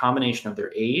on a combination of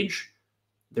their age,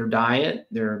 their diet,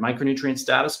 their micronutrient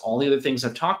status, all the other things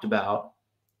I've talked about,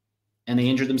 and they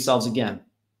injure themselves again.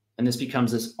 And this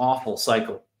becomes this awful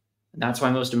cycle. And that's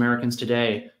why most Americans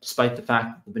today, despite the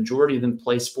fact that the majority of them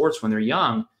play sports when they're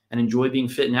young and enjoy being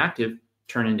fit and active,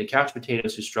 turn into couch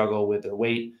potatoes who struggle with their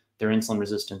weight, their insulin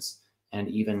resistance, and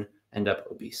even end up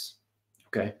obese.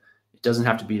 Okay? It doesn't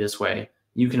have to be this way.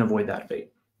 You can avoid that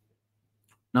fate.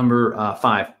 Number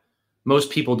 5,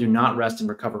 most people do not rest and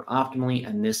recover optimally,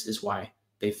 and this is why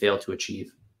they fail to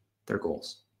achieve their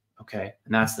goals. Okay?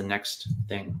 And that's the next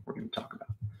thing we're going to talk about.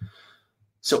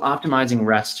 So optimizing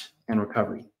rest and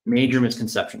recovery. Major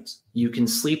misconceptions. You can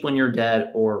sleep when you're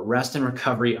dead, or rest and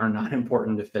recovery are not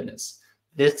important to fitness.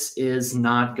 This is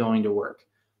not going to work.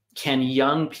 Can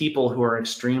young people who are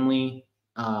extremely,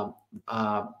 have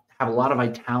a lot of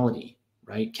vitality,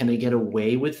 right? Can they get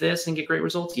away with this and get great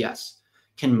results? Yes.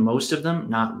 Can most of them?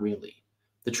 Not really.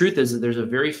 The truth is that there's a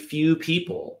very few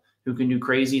people who can do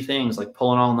crazy things like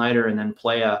pull an all-nighter and then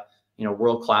play a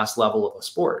world-class level of a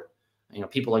sport.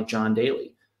 People like John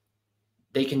Daly.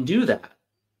 They can do that,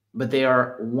 but they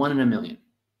are 1 in a million,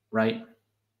 right?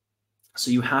 So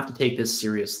you have to take this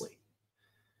seriously.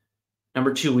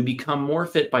 Number 2, we become more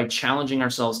fit by challenging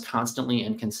ourselves constantly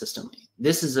and consistently.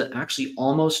 This is actually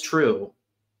almost true,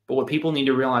 but what people need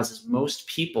to realize is most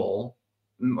people,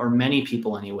 or many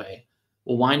people anyway,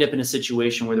 will wind up in a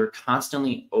situation where they're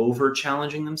constantly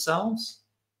over-challenging themselves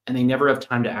and they never have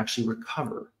time to actually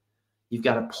recover. You've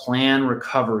got to plan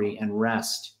recovery and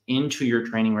rest into your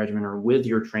training regimen or with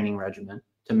your training regimen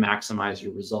to maximize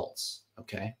your results,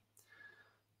 okay?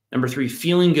 Number 3,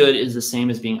 feeling good is the same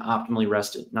as being optimally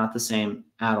rested, not the same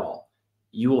at all.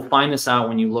 You will find this out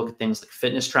when you look at things like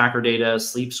fitness tracker data,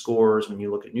 sleep scores, when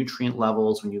you look at nutrient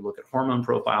levels, when you look at hormone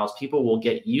profiles. People will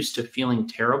get used to feeling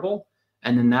terrible,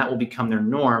 and then that will become their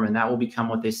norm, and that will become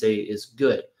what they say is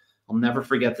good. I'll never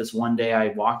forget this one day. I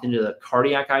walked into the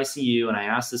cardiac ICU and I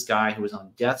asked this guy who was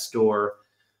on death's door,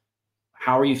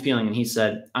 how are you feeling? And he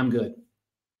said, I'm good,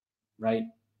 right?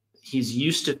 He's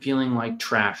used to feeling like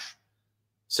trash.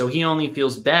 So he only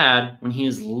feels bad when he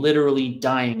is literally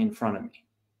dying in front of me.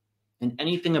 And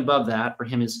anything above that for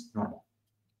him is normal,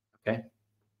 okay?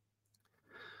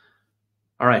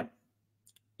 All right.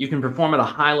 You can perform at a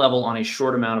high level on a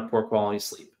short amount of poor quality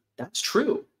sleep. That's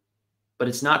true, but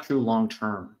it's not true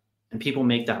long-term. And people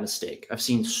make that mistake. I've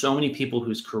seen so many people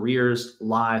whose careers,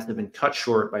 lives have been cut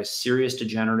short by serious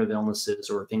degenerative illnesses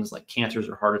or things like cancers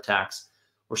or heart attacks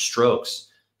or strokes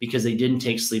because they didn't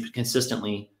take sleep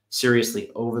consistently,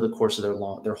 seriously over the course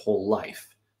of their whole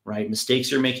life, right? Mistakes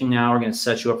you're making now are going to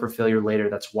set you up for failure later.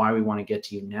 That's why we want to get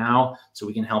to you now so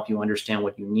we can help you understand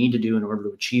what you need to do in order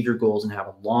to achieve your goals and have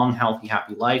a long, healthy,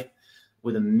 happy life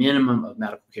with a minimum of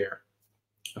medical care.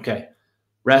 Okay.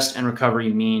 Rest and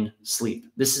recovery mean sleep.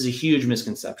 This is a huge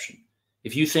misconception.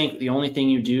 If you think the only thing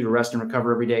you do to rest and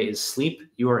recover every day is sleep,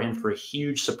 you are in for a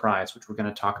huge surprise, which we're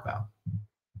going to talk about.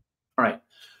 All right.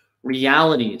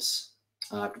 Realities.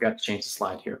 I forgot to change the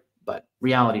slide here, but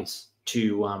realities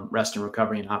to rest and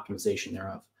recovery and optimization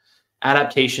thereof.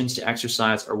 Adaptations to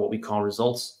exercise are what we call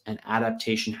results, and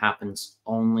adaptation happens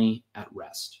only at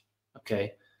rest.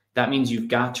 Okay. That means you've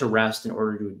got to rest in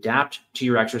order to adapt to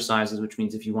your exercises, which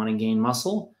means if you want to gain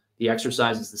muscle, the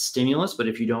exercise is the stimulus. But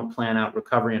if you don't plan out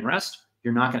recovery and rest,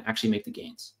 you're not going to actually make the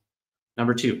gains.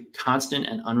 Number two, constant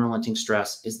and unrelenting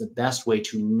stress is the best way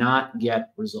to not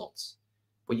get results.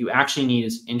 What you actually need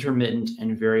is intermittent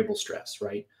and variable stress,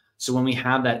 right? So when we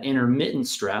have that intermittent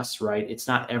stress, right, it's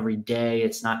not every day,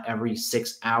 it's not every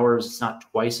 6 hours, it's not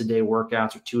twice a day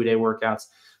workouts or 2-a-day workouts.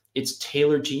 It's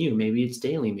tailored to you. Maybe it's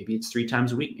daily, maybe it's 3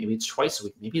 times a week, maybe it's twice a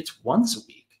week, maybe it's once a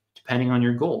week, depending on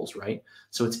your goals, right?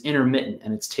 So it's intermittent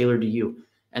and it's tailored to you.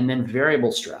 And then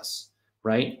variable stress,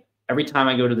 right? Every time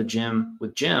I go to the gym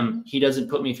with Jim, he doesn't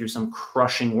put me through some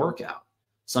crushing workout.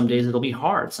 Some days it'll be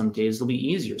hard. Some days it'll be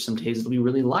easier. Some days it'll be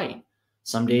really light.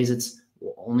 Some days it's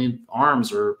only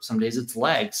arms, or some days it's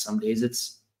legs. Some days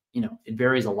it's, it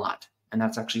varies a lot. And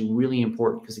that's actually really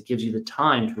important because it gives you the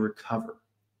time to recover.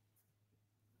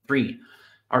 3,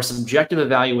 our subjective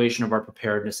evaluation of our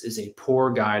preparedness is a poor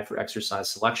guide for exercise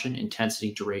selection,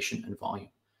 intensity, duration, and volume.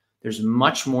 There's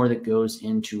much more that goes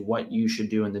into what you should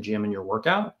do in the gym in your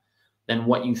workout than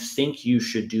what you think you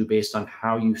should do based on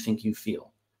how you think you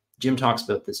feel. Jim talks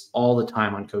about this all the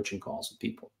time on coaching calls with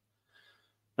people.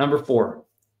 Number 4,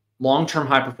 long-term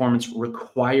high performance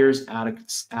requires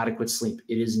adequate sleep.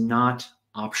 It is not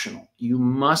optional. You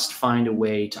must find a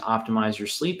way to optimize your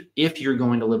sleep if you're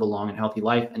going to live a long and healthy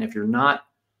life. And if you're not,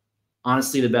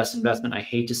 honestly, the best investment, I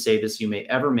hate to say this, you may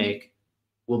ever make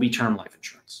will be term life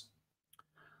insurance.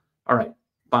 All right.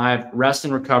 5, rest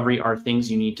and recovery are things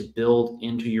you need to build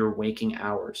into your waking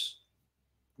hours.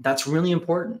 That's really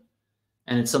important.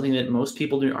 And it's something that most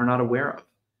people are not aware of.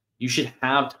 You should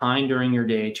have time during your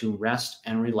day to rest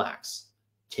and relax.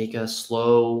 Take a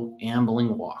slow,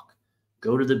 ambling walk.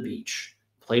 Go to the beach.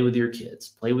 Play with your kids.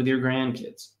 Play with your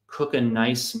grandkids. Cook a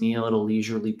nice meal at a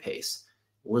leisurely pace.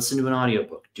 Listen to an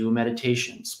audiobook. Do a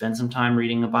meditation. Spend some time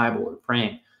reading the Bible or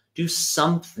praying. Do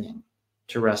something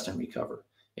to rest and recover.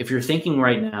 If you're thinking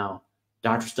right now,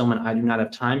 Dr. Stillman, I do not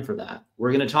have time for that,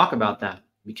 we're going to talk about that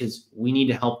because we need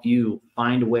to help you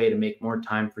find a way to make more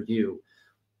time for you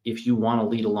if you want to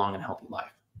lead a long and healthy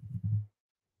life.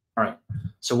 All right.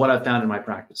 So what I've found in my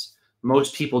practice,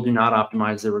 most people do not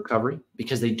optimize their recovery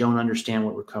because they don't understand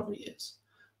what recovery is.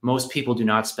 Most people do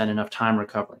not spend enough time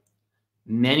recovering.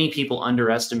 Many people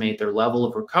underestimate their level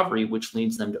of recovery, which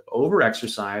leads them to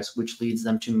over-exercise, which leads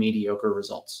them to mediocre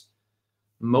results.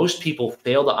 Most people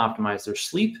fail to optimize their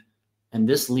sleep, and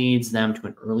this leads them to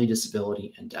an early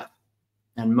disability and death.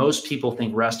 And most people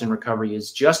think rest and recovery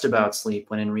is just about sleep,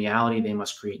 when in reality, they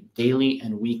must create daily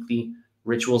and weekly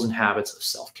rituals and habits of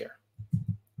self-care.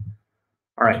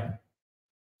 All right.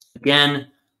 Again,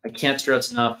 I can't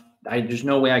stress enough. There's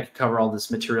no way I could cover all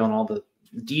this material and all the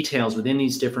details within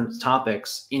these different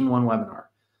topics in one webinar.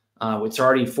 It's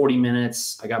already 40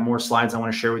 minutes. I got more slides I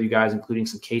want to share with you guys, including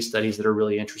some case studies that are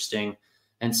really interesting.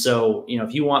 And so,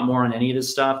 if you want more on any of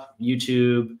this stuff,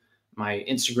 YouTube, my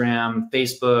Instagram,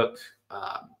 Facebook,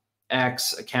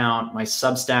 X account, my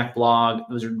Substack blog,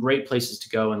 those are great places to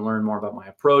go and learn more about my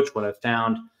approach, what I've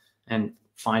found, and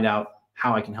find out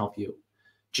how I can help you.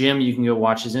 Jim, you can go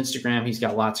watch his Instagram. He's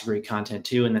got lots of great content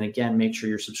too. And then again, make sure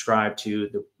you're subscribed to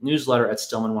the newsletter at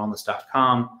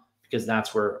stillmanwellness.com, because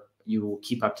that's where you will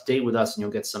keep up to date with us and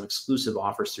you'll get some exclusive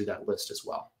offers through that list as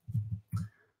well. All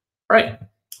right.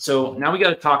 So now we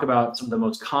got to talk about some of the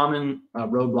most common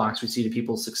roadblocks we see to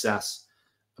people's success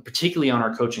particularly on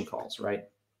our coaching calls, right?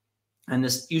 And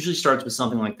this usually starts with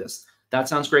something like this. That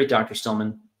sounds great, Dr.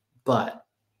 Stillman, but,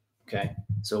 okay,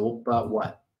 so but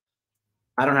what?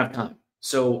 I don't have time.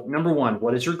 So number one,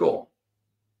 what is your goal?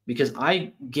 Because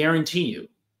I guarantee you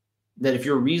that if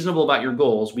you're reasonable about your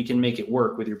goals, we can make it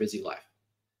work with your busy life.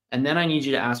 And then I need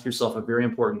you to ask yourself a very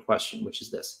important question, which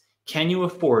is this. Can you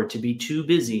afford to be too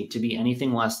busy to be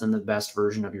anything less than the best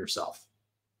version of yourself?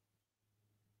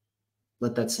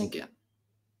 Let that sink in.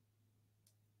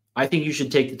 I think you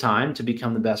should take the time to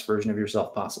become the best version of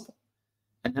yourself possible.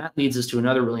 And that leads us to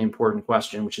another really important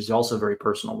question, which is also very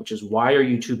personal, which is why are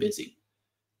you too busy?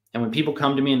 And when people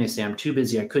come to me and they say, I'm too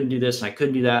busy, I couldn't do this, and I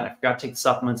couldn't do that, I forgot to take the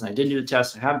supplements, and I didn't do the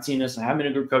test, I haven't seen this, I haven't been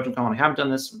in a group coaching call, and I haven't done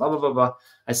this, blah, blah, blah, blah.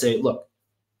 I say, look,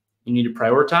 you need to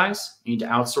prioritize, you need to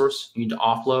outsource, you need to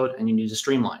offload, and you need to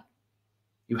streamline.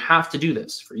 You have to do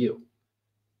this for you.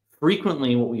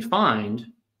 Frequently, what we find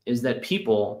is that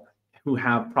people who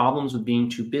have problems with being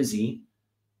too busy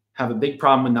have a big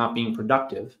problem with not being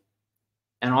productive.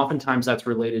 And oftentimes that's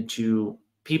related to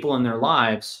people in their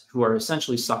lives who are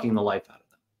essentially sucking the life out of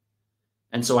them.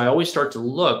 And so I always start to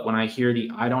look when I hear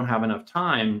the I don't have enough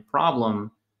time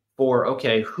problem for,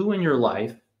 okay, who in your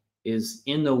life is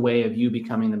in the way of you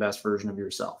becoming the best version of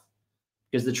yourself?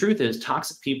 Because the truth is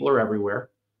toxic people are everywhere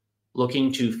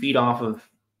looking to feed off of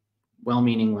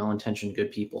well-meaning, well-intentioned,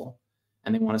 good people.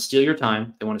 And they want to steal your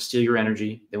time. They want to steal your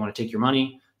energy. They want to take your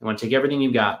money. They want to take everything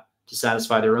you've got to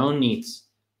satisfy their own needs.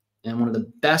 And one of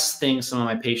the best things some of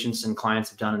my patients and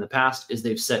clients have done in the past is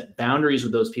they've set boundaries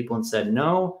with those people and said,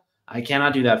 no, I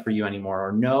cannot do that for you anymore.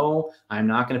 Or no, I'm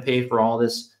not going to pay for all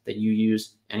this that you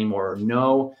use anymore. Or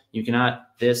no, you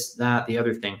cannot this, that, the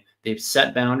other thing. They've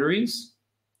set boundaries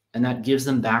and that gives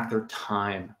them back their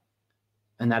time.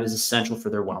 And that is essential for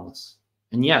their wellness.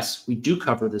 And yes, we do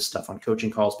cover this stuff on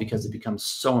coaching calls because it becomes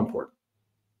so important.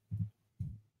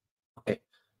 Okay,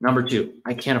 number two,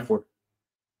 I can't afford it.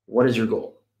 What is your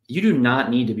goal? You do not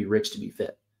need to be rich to be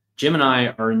fit. Jim and I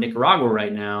are in Nicaragua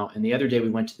right now. And the other day we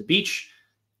went to the beach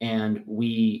and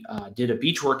we did a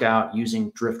beach workout using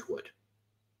driftwood.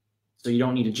 So you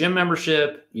don't need a gym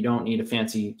membership. You don't need a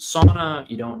fancy sauna.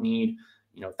 You don't need,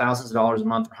 thousands of dollars a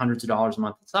month or hundreds of dollars a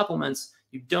month in supplements.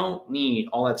 You don't need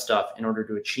all that stuff in order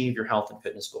to achieve your health and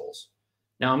fitness goals.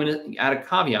 Now, I'm going to add a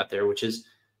caveat there, which is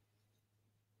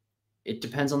it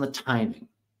depends on the timing.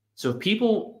 So if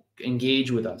people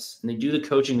engage with us and they do the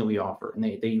coaching that we offer and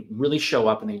they really show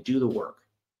up and they do the work,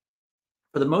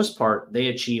 for the most part, they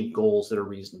achieve goals that are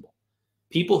reasonable.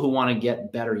 People who want to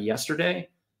get better yesterday,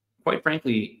 quite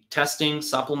frankly, testing,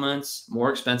 supplements, more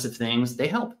expensive things, they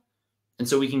help. And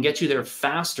so we can get you there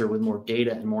faster with more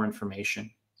data and more information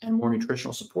and more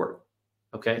nutritional support,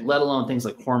 okay? Let alone things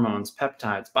like hormones,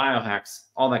 peptides, biohacks,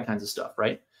 all that kinds of stuff,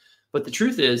 right? But the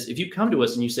truth is, if you come to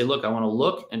us and you say, look, I want to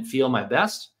look and feel my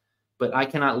best, but I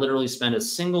cannot literally spend a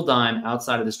single dime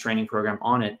outside of this training program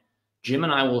on it, Jim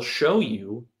and I will show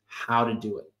you how to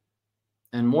do it.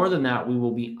 And more than that, we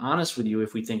will be honest with you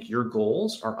if we think your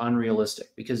goals are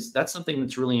unrealistic, because that's something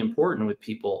that's really important with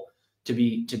people to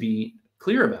be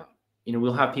clear about.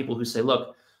 We'll have people who say,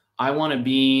 look, I want to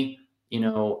be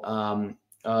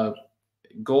a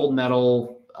gold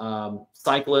medal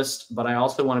cyclist, but I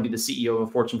also want to be the CEO of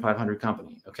a Fortune 500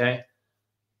 company. Okay.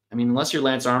 I mean, unless you're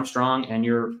Lance Armstrong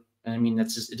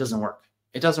that's just, it doesn't work.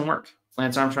 It doesn't work.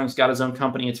 Lance Armstrong's got his own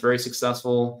company. It's very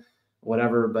successful,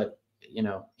 whatever, but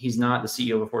he's not the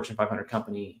CEO of a Fortune 500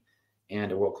 company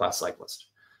and a world-class cyclist.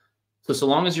 So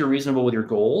long as you're reasonable with your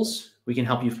goals, we can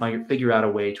help you figure out a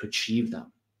way to achieve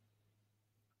them.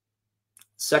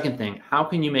 Second thing, how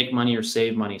can you make money or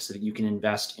save money so that you can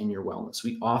invest in your wellness?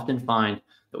 We often find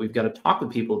that we've got to talk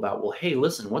with people about, well, hey,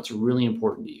 listen, what's really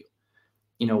important to you?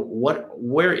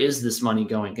 Where is this money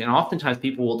going? And oftentimes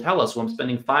people will tell us, well, I'm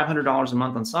spending $500 a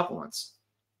month on supplements.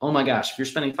 Oh my gosh, if you're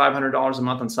spending $500 a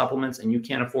month on supplements and you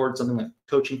can't afford something like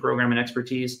coaching program and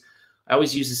expertise, I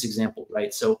always use this example,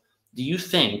 right? So do you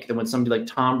think that when somebody like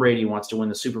Tom Brady wants to win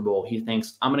the Super Bowl, he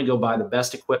thinks, I'm going to go buy the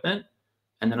best equipment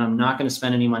and then I'm not going to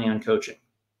spend any money on coaching?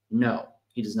 No,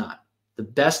 he does not. The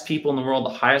best people in the world, the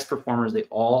highest performers, they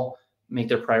all make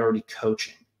their priority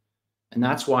coaching. And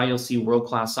that's why you'll see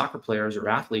world-class soccer players or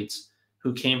athletes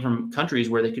who came from countries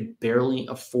where they could barely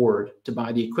afford to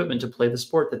buy the equipment to play the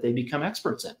sport that they become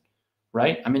experts in,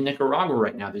 right? I'm in Nicaragua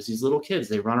right now. There's these little kids.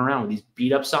 They run around with these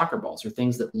beat-up soccer balls or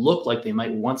things that look like they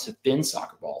might once have been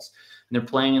soccer balls. And they're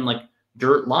playing in like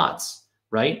dirt lots,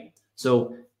 right?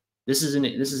 So this is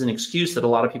an excuse that a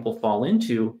lot of people fall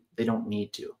into. They don't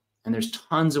need to. And there's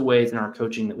tons of ways in our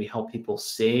coaching that we help people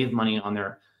save money on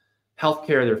their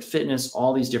healthcare, their fitness,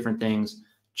 all these different things,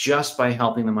 just by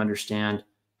helping them understand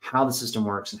how the system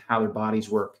works and how their bodies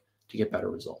work to get better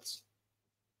results.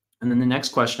 And then the next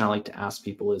question I like to ask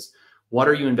people is, what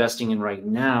are you investing in right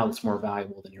now that's more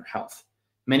valuable than your health?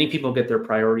 Many people get their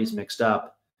priorities mixed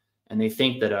up, and they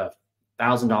think that a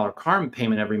 $1,000 car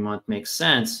payment every month makes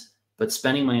sense, but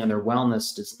spending money on their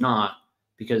wellness does not,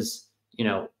 because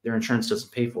their insurance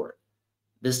doesn't pay for it.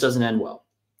 This doesn't end well.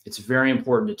 It's very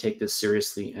important to take this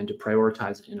seriously and to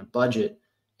prioritize it in a budget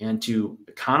and to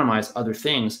economize other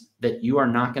things that you are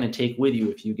not going to take with you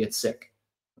if you get sick.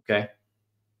 Okay.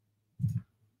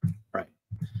 Right.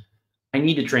 I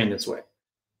need to train this way.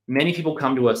 Many people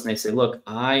come to us and they say, look,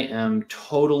 I am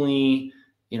totally,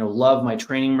 love my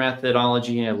training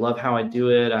methodology. I love how I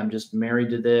do it. I'm just married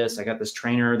to this. I got this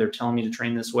trainer. They're telling me to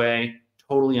train this way.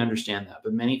 Totally understand that.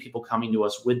 But many people coming to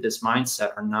us with this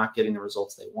mindset are not getting the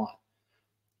results they want.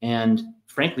 And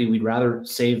frankly, we'd rather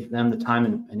save them the time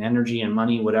and energy and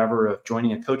money, whatever, of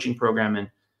joining a coaching program and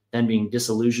then being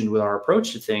disillusioned with our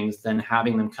approach to things than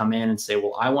having them come in and say,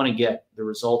 well, I want to get the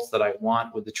results that I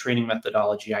want with the training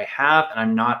methodology I have, and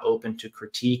I'm not open to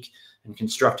critique and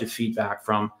constructive feedback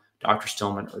from Dr.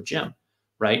 Stillman or Jim,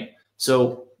 right?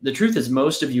 So the truth is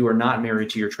most of you are not married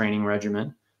to your training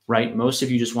regimen, right? Most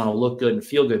of you just want to look good and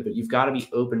feel good, but you've got to be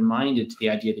open-minded to the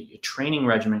idea that your training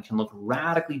regimen can look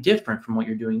radically different from what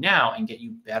you're doing now and get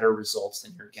you better results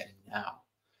than you're getting now.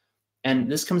 And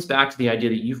this comes back to the idea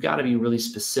that you've got to be really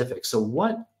specific. So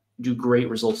what do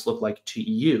great results look like to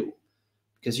you?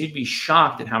 Because you'd be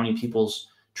shocked at how many people's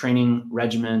training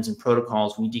regimens and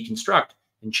protocols we deconstruct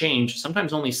and change,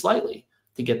 sometimes only slightly,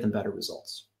 to get them better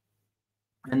results.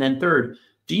 And then third,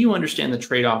 do you understand the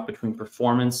trade-off between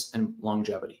performance and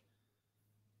longevity?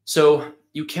 So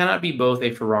you cannot be both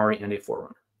a Ferrari and a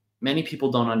 4Runner. Many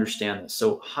people don't understand this.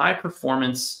 So high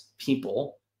performance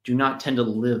people do not tend to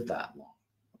live that long.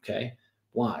 Okay.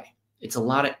 Why? It's a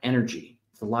lot of energy.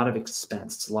 It's a lot of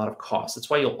expense. It's a lot of cost. That's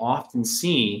why you'll often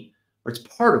see, or it's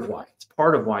part of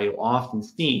why you'll often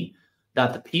see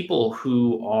that the people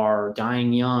who are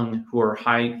dying young, who are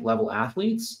high level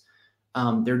athletes,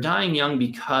 they're dying young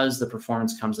because the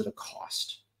performance comes at a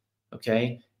cost.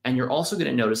 Okay. And you're also going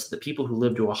to notice that the people who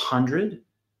live to 100,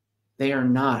 they are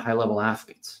not high level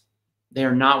athletes. They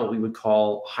are not what we would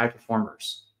call high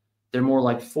performers. They're more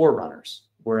like 4Runners.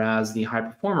 Whereas the high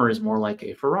performer is more like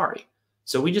a Ferrari.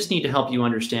 So we just need to help you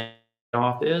understand what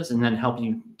off is and then help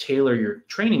you tailor your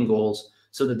training goals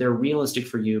so that they're realistic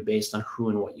for you based on who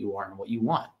and what you are and what you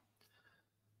want.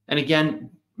 And again,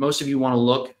 most of you want to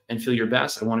look and feel your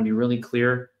best. I want to be really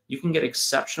clear. You can get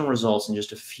exceptional results in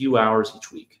just a few hours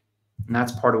each week. And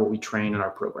that's part of what we train in our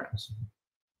programs.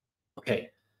 Okay,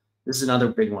 this is another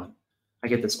big one. I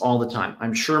get this all the time.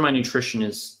 I'm sure my nutrition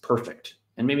is perfect,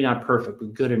 and maybe not perfect,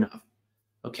 but good enough.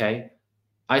 Okay,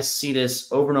 I see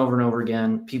this over and over and over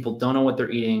again. People don't know what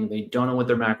they're eating. They don't know what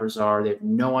their macros are. They have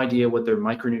no idea what their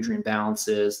micronutrient balance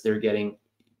is. They're getting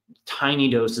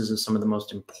tiny doses of some of the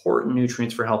most important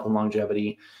nutrients for health and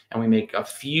longevity. And we make a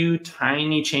few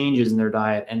tiny changes in their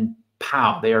diet and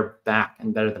pow, they are back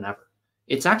and better than ever.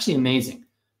 It's actually amazing.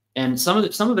 And some of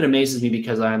it amazes me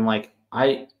because I'm like,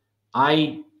 I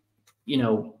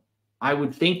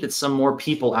would think that some more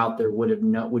people out there would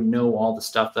know all the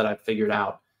stuff that I've figured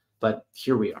out, but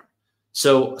here we are.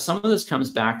 So some of this comes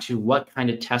back to what kind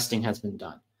of testing has been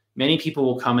done. Many people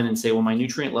will come in and say, well, my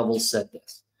nutrient levels said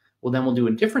this. Well, then we'll do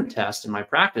a different test in my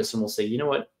practice and we'll say, you know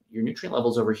what, your nutrient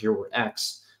levels over here were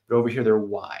X, but over here they're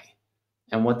Y.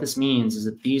 And what this means is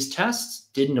that these tests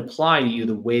didn't apply to you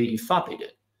the way that you thought they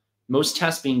did. Most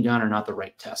tests being done are not the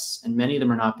right tests, and many of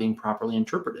them are not being properly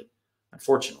interpreted,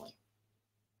 unfortunately.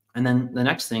 And then the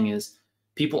next thing is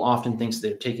people often think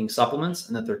they're taking supplements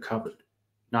and that they're covered.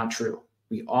 Not true.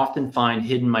 We often find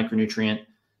hidden micronutrient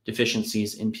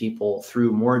deficiencies in people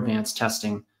through more advanced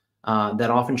testing that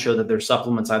often show that their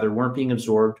supplements either weren't being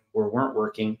absorbed or weren't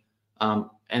working.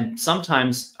 And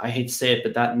sometimes, I hate to say it,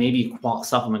 but that may be a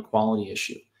supplement quality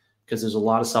issue because there's a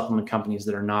lot of supplement companies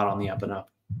that are not on the up and up.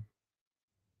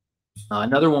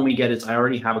 Another one we get is I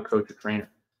already have a coach or trainer.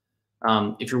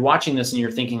 If you're watching this and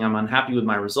you're thinking I'm unhappy with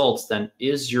my results, then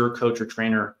is your coach or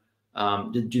trainer,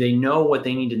 do they know what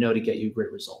they need to know to get you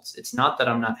great results? It's not that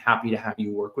I'm not happy to have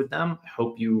you work with them. I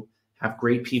hope you have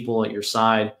great people at your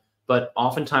side, but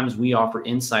oftentimes we offer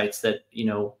insights that,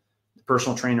 the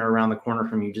personal trainer around the corner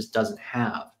from you just doesn't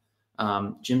have.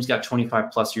 Jim's got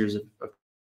 25 plus years of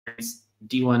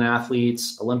D1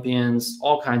 athletes, Olympians,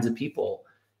 all kinds of people.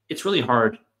 It's really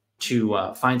hard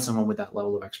to find someone with that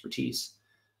level of expertise.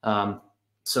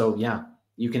 So yeah,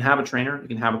 you can have a trainer, you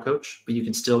can have a coach, but you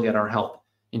can still get our help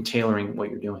in tailoring what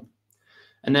you're doing.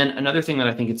 And then another thing that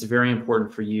I think it's very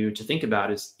important for you to think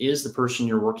about is the person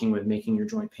you're working with making your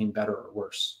joint pain better or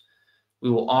worse? We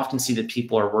will often see that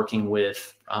people are working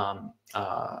with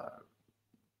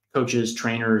coaches,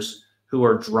 trainers who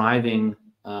are driving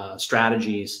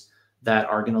strategies that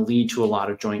are going to lead to a lot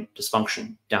of joint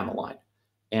dysfunction down the line.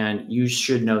 And you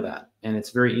should know that. And it's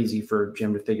very easy for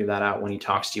Jim to figure that out when he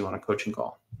talks to you on a coaching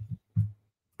call.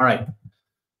 All right.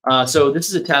 So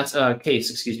this is a case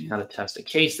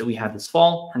that we had this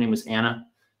fall. Her name was Anna.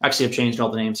 Actually, I've changed all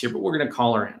the names here, but we're going to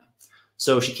call her Anna.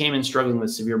 So she came in struggling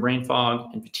with severe brain fog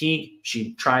and fatigue.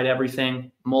 She tried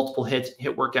everything, multiple HIIT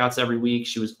workouts every week.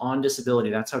 She was on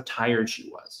disability. That's how tired she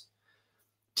was.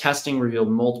 Testing revealed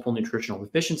multiple nutritional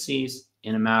deficiencies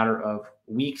in a matter of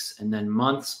weeks and then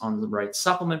months on the right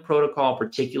supplement protocol,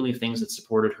 particularly things that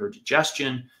supported her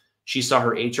digestion. She saw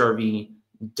her HRV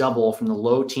double from the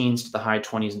low teens to the high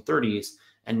 20s and 30s.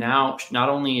 And now not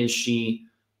only is she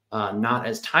not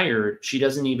as tired, she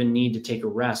doesn't even need to take a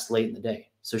rest late in the day.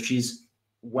 So she's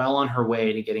well on her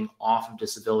way to getting off of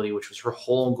disability, which was her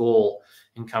whole goal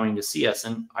in coming to see us.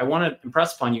 And I want to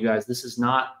impress upon you guys, this is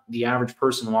not the average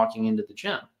person walking into the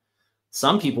gym.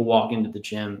 Some people walk into the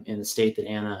gym in the state that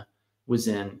Anna was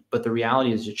in, but the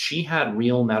reality is that she had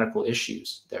real medical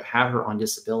issues that had her on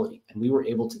disability. And we were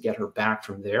able to get her back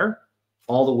from there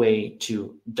all the way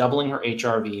to doubling her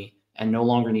HRV and no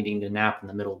longer needing to nap in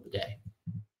the middle of the day.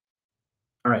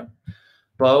 All right.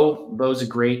 Bo's a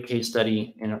great case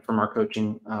study from our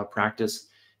coaching practice.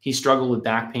 He struggled with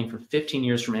back pain for 15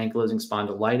 years from ankylosing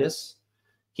spondylitis.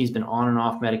 He's been on and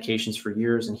off medications for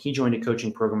years, and he joined a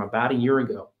coaching program about a year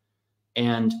ago.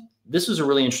 And this was a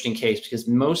really interesting case because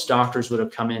most doctors would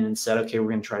have come in and said, okay, we're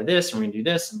going to try this and we're going to do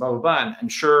this and blah, blah, blah.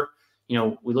 And sure,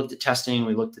 we looked at testing,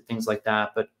 we looked at things like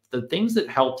that. But the things that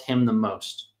helped him the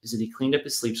most is that he cleaned up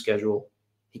his sleep schedule.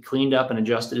 He cleaned up and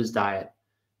adjusted his diet.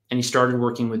 And he started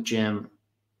working with Jim,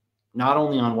 not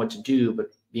only on what to do, but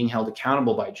being held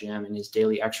accountable by Jim in his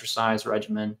daily exercise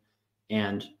regimen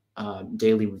and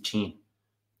daily routine.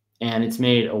 And it's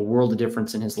made a world of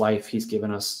difference in his life. He's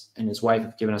given us, and his wife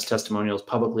have given us testimonials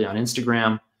publicly on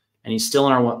Instagram, and he's still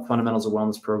in our Fundamentals of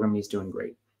Wellness program. He's doing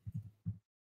great.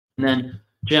 And then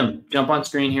Jim, jump on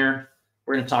screen here.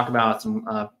 We're going to talk about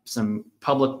some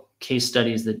public case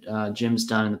studies that Jim's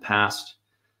done in the past,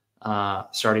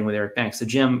 starting with Eric Banks. So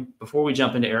Jim, before we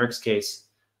jump into Eric's case,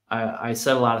 I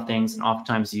said a lot of things, and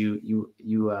oftentimes you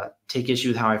take issue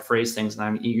with how I phrase things, and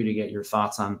I'm eager to get your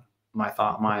thoughts on my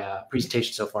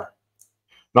presentation so far.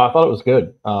 No, I thought it was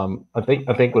good. I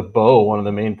think with Bo, one of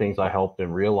the main things I helped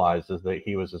him realize is that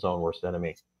he was his own worst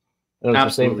enemy. And it's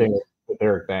Absolutely. The same thing with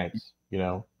Eric Banks.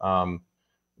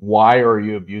 Why are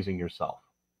you abusing yourself?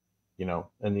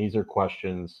 And these are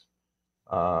questions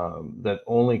that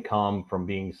only come from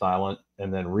being silent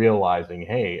and then realizing,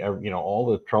 hey,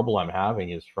 all the trouble I'm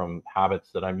having is from habits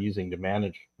that I'm using to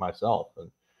manage myself.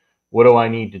 And what do I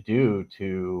need to do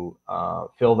to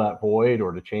fill that void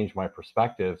or to change my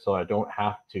perspective so I don't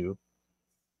have to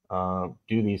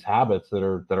do these habits that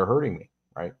are hurting me,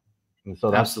 right? And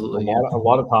so that's Absolutely, a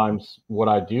lot of times what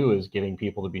I do is getting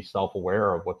people to be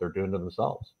self-aware of what they're doing to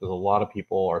themselves, because a lot of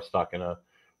people are stuck in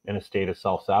a state of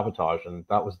self-sabotage, and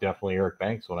that was definitely Eric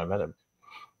Banks when I met him.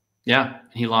 Yeah,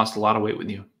 he lost a lot of weight with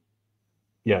you.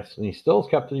 Yes, and he's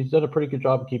done a pretty good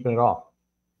job of keeping it off.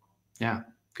 Yeah,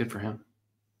 good for him.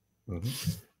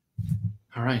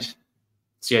 All right.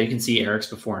 So yeah, you can see Eric's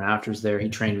before and afters there. He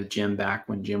trained with Jim back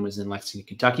when Jim was in Lexington,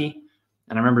 Kentucky.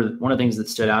 And I remember one of the things that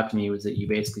stood out to me was that you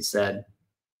basically said,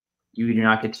 you do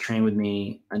not get to train with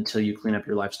me until you clean up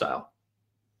your lifestyle.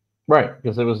 Right.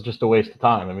 Because it was just a waste of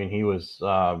time. I mean,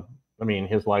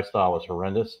 his lifestyle was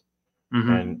horrendous.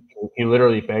 And he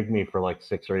literally begged me for like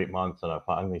 6 or 8 months. And I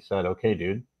finally said, okay,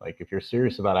 dude, like if you're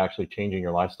serious about actually changing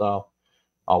your lifestyle,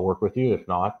 I'll work with you. If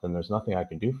not, then there's nothing I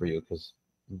can do for you, because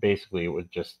basically it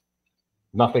would just,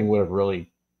 nothing would have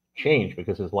really changed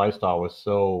because his lifestyle was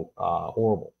so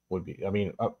horrible.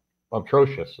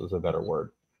 Atrocious is a better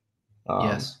word.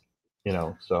 Yes.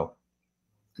 So.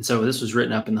 And so this was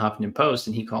written up in the Huffington Post,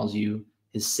 and he calls you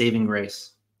his saving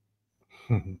grace.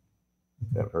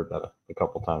 I've heard that a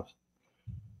couple times.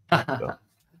 So.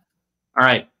 All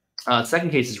right.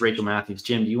 Second case is Rachel Matthews.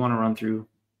 Jim, do you want to run through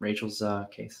Rachel's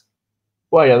case?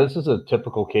 Well, yeah, this is a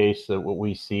typical case that what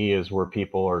we see is where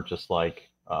people are just like,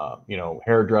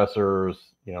 hairdressers.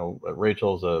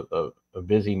 Rachel's a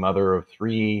busy mother of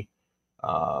 3,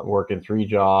 working 3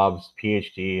 jobs,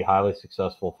 PhD, highly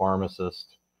successful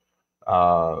pharmacist,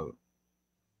 and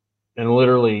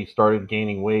literally started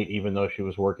gaining weight even though she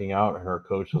was working out. And her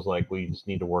coach was like, we just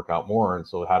need to work out more. And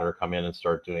so had her come in and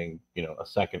start doing, a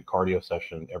second cardio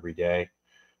session every day.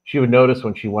 she would notice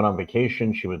when she went on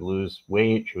vacation, she would lose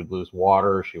weight, she would lose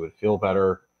water, she would feel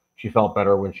better. She felt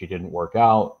better when she didn't work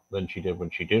out than she did when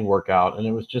she did work out. And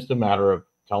it was just a matter of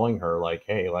telling her, like,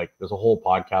 hey, like, there's a whole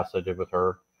podcast I did with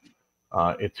her.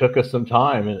 It took us some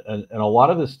time. And a lot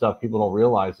of this stuff people don't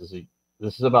realize is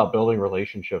this is about building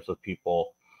relationships with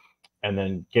people and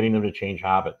then getting them to change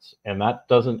habits. And that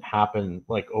doesn't happen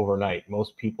like overnight.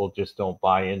 Most people just don't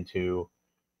buy into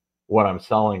what I'm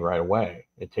selling right away.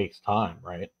 It takes time,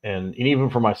 right? And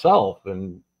even for myself,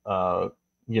 and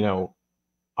you know,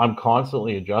 I'm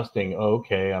constantly adjusting. Oh,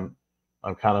 okay, I'm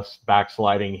kind of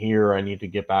backsliding here. I need to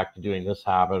get back to doing this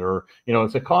habit, or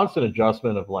it's a constant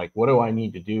adjustment of like, what do I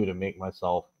need to do to make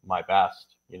myself my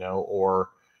best, or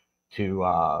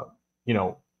to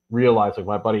realize, like,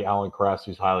 my buddy Alan Kress,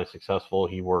 who's highly successful.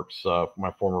 He works,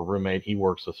 my former roommate, he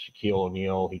works with Shaquille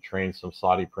O'Neal. He trains some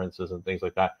Saudi princes and things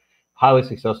like that. Highly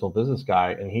successful business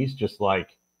guy, and he's just like,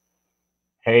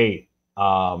 hey,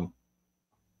 I'm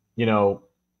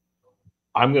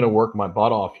going to work my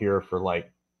butt off here for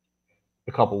like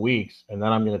a couple weeks, and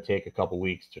then I'm going to take a couple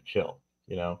weeks to chill,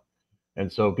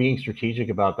 And so being strategic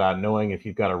about that, knowing if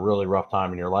you've got a really rough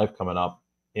time in your life coming up,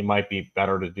 it might be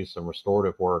better to do some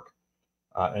restorative work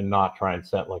and not try and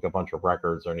set like a bunch of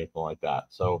records or anything like that.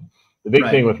 So the big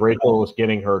thing with Rachel was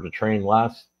getting her to train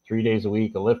less, 3 days a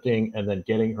week of lifting, and then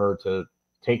getting her to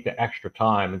take the extra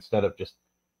time instead of just,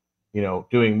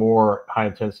 doing more high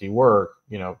intensity work,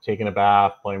 taking a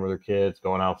bath, playing with her kids,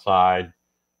 going outside,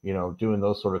 doing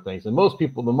those sort of things. And most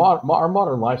people, our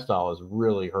modern lifestyle is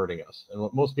really hurting us. And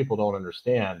what most people don't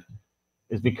understand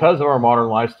is because of our modern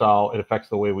lifestyle, it affects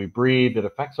the way we breathe. It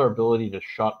affects our ability to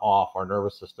shut off our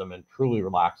nervous system and truly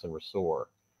relax and restore.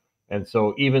 And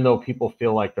so even though people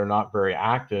feel like they're not very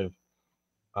active,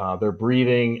 they're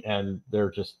breathing, and they're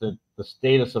just the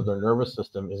status of their nervous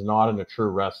system is not in a true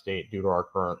rest state due to our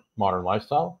current modern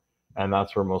lifestyle. And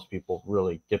that's where most people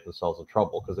really get themselves in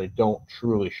trouble, because they don't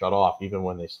truly shut off even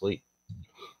when they sleep.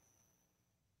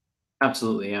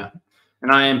 Absolutely, yeah.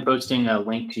 And I am posting a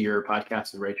link to your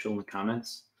podcast with Rachel in the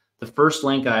comments. The first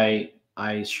link I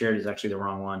shared is actually the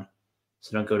wrong one,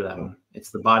 so don't go to that one. It's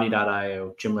the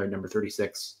body.io, Jim Laird number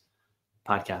 36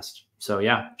 podcast. So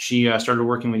yeah, she started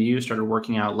working with you, started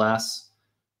working out less,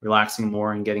 relaxing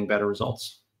more, and getting better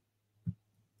results.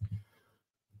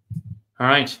 All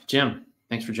right, Jim,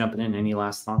 thanks for jumping in. Any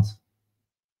last thoughts?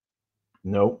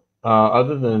 Nope.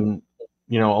 Other than,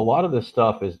 a lot of this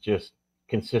stuff is just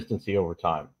consistency over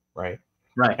time, right?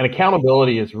 Right. And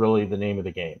accountability is really the name of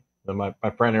the game. And my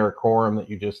friend Eric Corum, that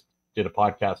you just did a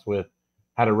podcast with,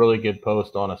 had a really good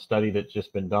post on a study that's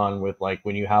just been done with, like,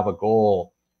 when you have a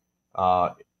goal,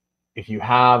 if you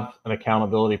have an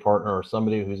accountability partner or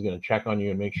somebody who's going to check on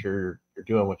you and make sure you're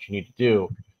doing what you need to do,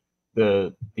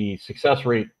 the success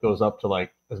rate goes up to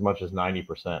like as much as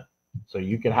 90%. So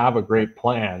you can have a great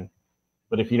plan,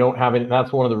 but if you don't have it, and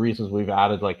that's one of the reasons we've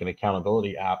added like an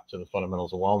accountability app to the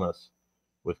Fundamentals of Wellness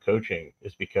with coaching,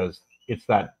 is because it's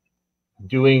that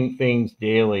doing things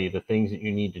daily, the things that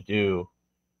you need to do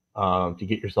to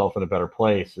get yourself in a better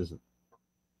place is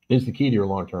the key to your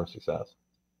long-term success.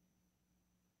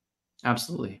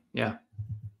 Absolutely. Yeah.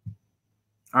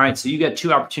 All right. So you got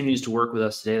 2 opportunities to work with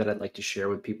us today that I'd like to share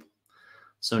with people.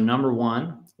 So number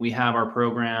 1, we have our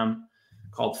program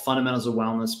called Fundamentals of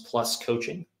Wellness Plus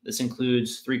Coaching. This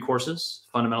includes 3 courses: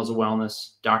 Fundamentals of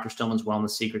Wellness, Dr. Stillman's Wellness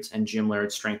Secrets, and Jim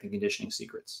Laird's Strength and Conditioning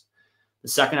Secrets. The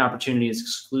second opportunity is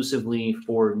exclusively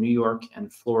for New York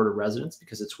and Florida residents,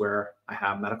 because it's where I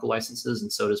have medical licenses,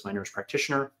 and so does my nurse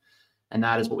practitioner. And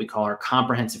that is what we call our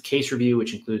comprehensive case review,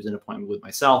 which includes an appointment with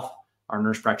myself, our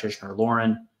nurse practitioner,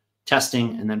 Lauren,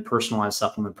 testing, and then personalized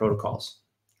supplement protocols.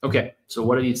 Okay, so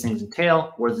what do these things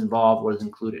entail? What is involved? What is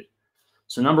included?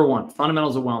 So number 1,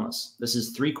 Fundamentals of Wellness. This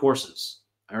is 3 courses.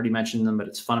 I already mentioned them, but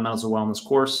it's Fundamentals of Wellness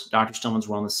course, Dr. Stillman's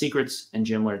Wellness Secrets, and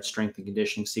Jim Laird's Strength and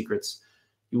Conditioning Secrets.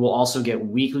 You will also get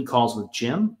weekly calls with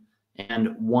Jim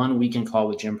and 1 weekend call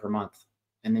with Jim per month.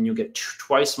 And then you'll get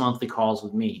twice monthly calls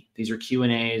with me. These are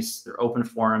Q&As. They're open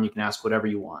forum. You can ask whatever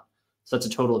you want. So that's a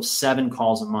total of 7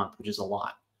 calls a month, which is a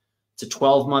lot. It's a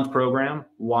 12-month program.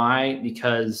 Why?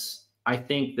 Because I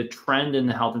think the trend in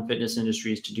the health and fitness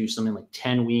industry is to do something like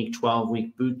 10-week,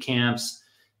 12-week boot camps,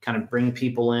 kind of bring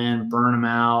people in, burn them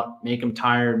out, make them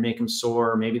tired, make them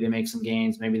sore. Maybe they make some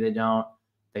gains, maybe they don't.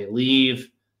 They leave,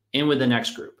 in with the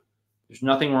next group. There's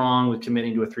nothing wrong with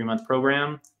committing to a 3-month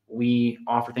program. We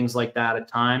offer things like that at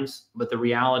times, but the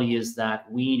reality is that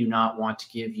we do not want to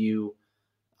give you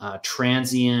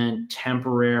transient,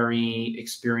 temporary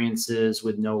experiences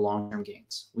with no long-term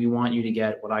gains. We want you to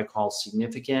get what I call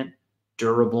significant,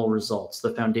 durable results,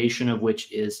 the foundation of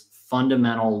which is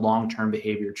fundamental long-term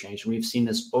behavior change. And we've seen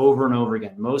this over and over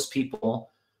again. Most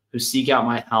people who seek out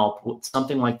my help,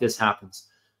 something like this happens.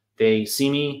 They see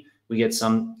me, we get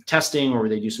some testing or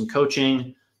they do some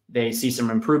coaching, they see some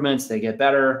improvements, they get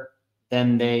better,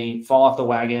 then they fall off the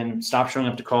wagon, stop showing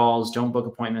up to calls, don't book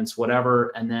appointments,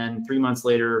 whatever. And then 3 months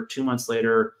later, 2 months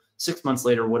later, 6 months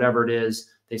later, whatever it is,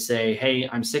 they say, hey,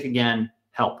 I'm sick again,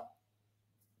 help.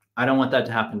 I don't want that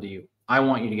to happen to you. I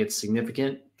want you to get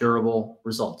significant, durable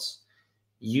results.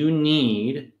 You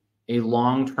need a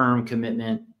long-term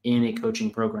commitment in a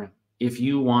coaching program if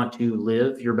you want to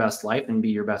live your best life and be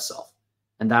your best self.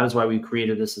 And that is why we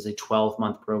created this as a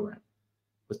 12-month program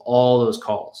with all those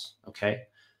calls, okay?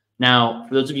 Now,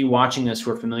 for those of you watching this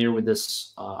who are familiar with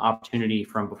this opportunity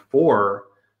from before,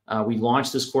 we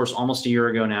launched this course almost a year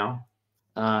ago now,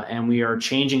 and we are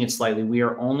changing it slightly. We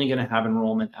are only going to have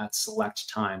enrollment at select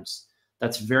times.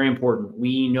 That's very important.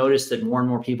 We noticed that more and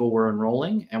more people were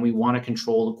enrolling, and we want to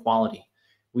control the quality.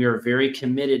 We are very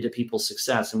committed to people's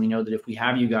success, and we know that if we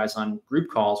have you guys on group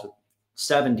calls with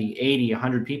 70, 80,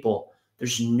 100 people,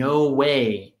 there's no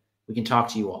way we can talk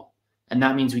to you all. And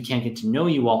that means we can't get to know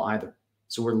you all either.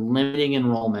 So we're limiting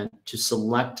enrollment to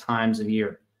select times of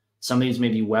year. Some of these may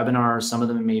be webinars, some of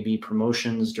them may be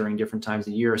promotions during different times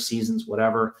of year, seasons,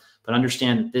 whatever. But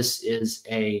understand that this is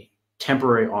a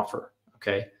temporary offer,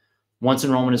 okay? Once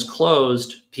enrollment is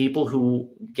closed, people who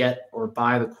get or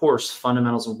buy the course,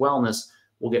 Fundamentals of Wellness,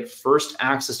 will get first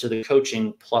access to the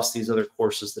coaching plus these other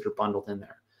courses that are bundled in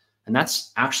there. And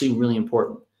that's actually really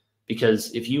important,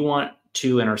 because if you want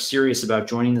to and are serious about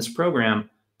joining this program,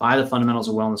 buy the Fundamentals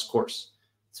of Wellness course.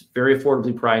 It's very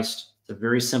affordably priced. It's a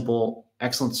very simple,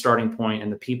 excellent starting point. And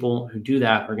the people who do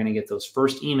that are going to get those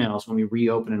first emails when we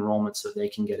reopen enrollment so they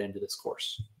can get into this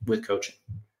course with coaching.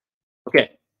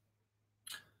 Okay.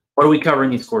 What do we cover in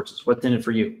these courses? What's in it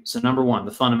for you? So number one,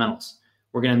 the fundamentals.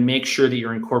 We're going to make sure that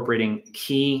you're incorporating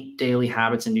key daily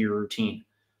habits into your routine.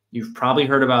 You've probably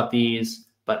heard about these,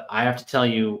 but I have to tell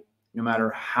you, no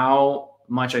matter how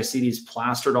much I see these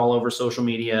plastered all over social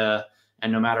media,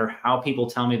 and no matter how people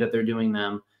tell me that they're doing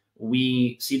them,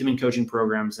 we see them in coaching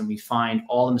programs and we find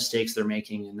all the mistakes they're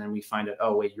making. And then we find out,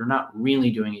 oh, wait, you're not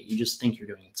really doing it. You just think you're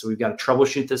doing it. So we've got to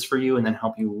troubleshoot this for you and then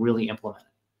help you really implement it.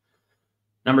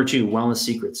 Number two, Wellness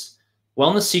Secrets.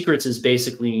 Wellness Secrets is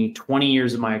basically 20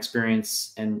 years of my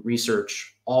experience and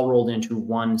research all rolled into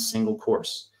one single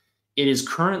course. It is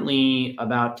currently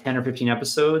about 10 or 15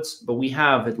 episodes, but we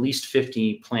have at least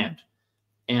 50 planned.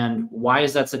 And why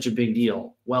is that such a big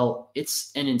deal? Well,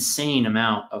 it's an insane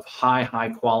amount of high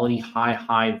quality,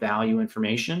 high value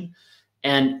information.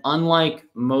 And unlike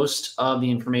most of the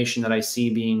information that I see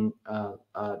being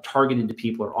targeted to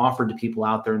people or offered to people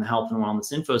out there in the health and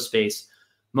wellness info space,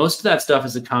 most of that stuff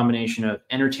is a combination of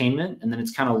entertainment, and then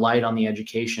it's kind of light on the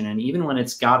education. And even when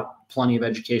it's got plenty of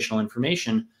educational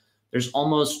information, there's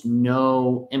almost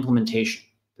no implementation.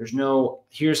 There's no,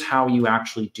 here's how you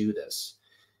actually do this.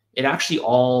 It actually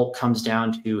all comes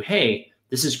down to, hey,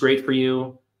 this is great for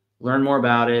you. Learn more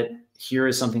about it. Here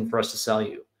is something for us to sell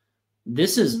you.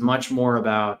 This is much more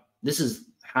about, this is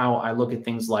how I look at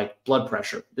things like blood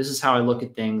pressure. This is how I look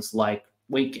at things like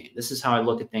weight gain. This is how I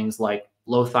look at things like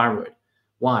low thyroid.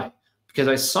 Why? Because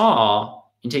I saw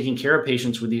in taking care of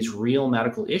patients with these real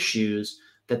medical issues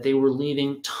that they were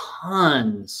leaving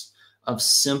tons of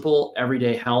simple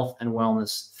everyday health and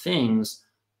wellness things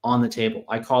on the table.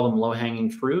 I call them low-hanging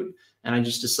fruit. And I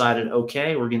just decided,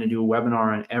 okay, we're going to do a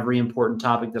webinar on every important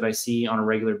topic that I see on a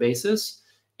regular basis.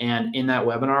 And in that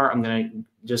webinar, I'm going to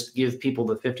just give people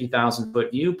the 50,000-foot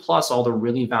view, plus all the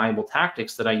really valuable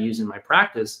tactics that I use in my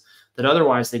practice that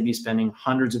otherwise they'd be spending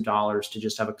hundreds of dollars to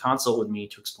just have a consult with me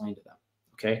to explain to them.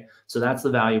 Okay, so that's the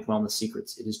value of Wellness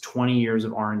Secrets. It is 20 years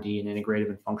of R&D in integrative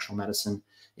and functional medicine.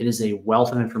 It is a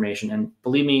wealth of information. And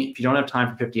believe me, if you don't have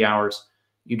time for 50 hours,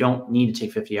 you don't need to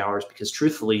take 50 hours, because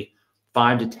truthfully,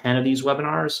 5 to 10 of these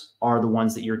webinars are the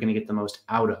ones that you're going to get the most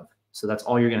out of. So that's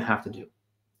all you're going to have to do.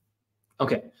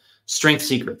 Okay, Strength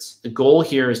Secrets. The goal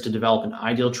here is to develop an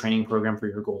ideal training program for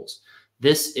your goals.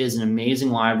 This is an amazing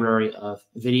library of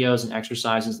videos and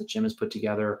exercises that Jim has put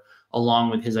together, along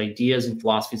with his ideas and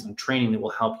philosophies on training that will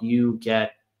help you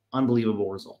get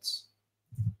unbelievable results.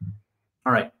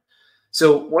 All right.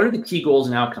 So what are the key goals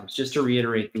and outcomes? Just to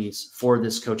reiterate these for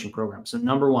this coaching program. So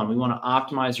number one, we want to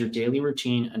optimize your daily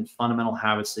routine and fundamental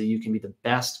habits so you can be the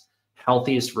best,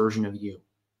 healthiest version of you.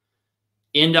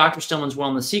 In Dr. Stillman's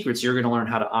Wellness Secrets, you're going to learn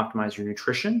how to optimize your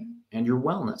nutrition and your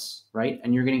wellness, right?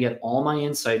 And you're going to get all my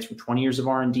insights from 20 years of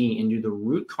R&D into the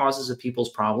root causes of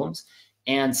people's problems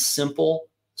and simple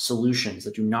solutions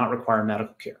that do not require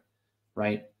medical care,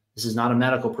 right? This is not a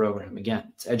medical program. Again,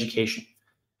 it's education.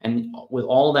 And with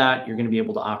all that, you're going to be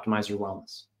able to optimize your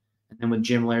wellness. And then with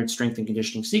Jim Laird's Strength and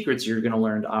Conditioning Secrets, you're going to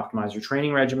learn to optimize your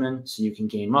training regimen so you can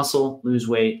gain muscle, lose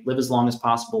weight, live as long as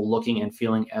possible, looking and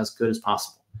feeling as good as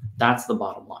possible. That's the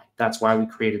bottom line. That's why we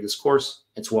created this course.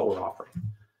 It's what we're offering.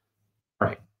 All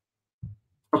right.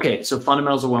 Okay, so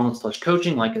Fundamentals of Wellness /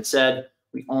 Coaching, like I said,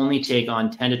 we only take on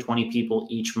 10 to 20 people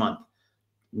each month.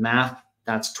 Math,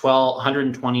 that's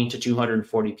 120 to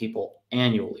 240 people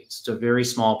annually. It's a very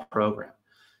small program.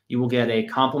 You will get a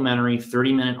complimentary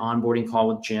 30-minute onboarding call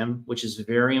with Jim, which is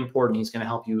very important. He's going to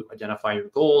help you identify your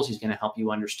goals. He's going to help you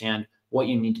understand what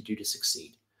you need to do to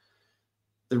succeed.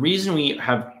 The reason we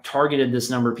have targeted this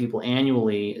number of people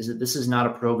annually is that this is not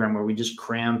a program where we just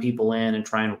cram people in and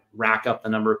try and rack up the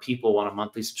number of people on a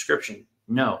monthly subscription.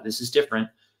 No, this is different.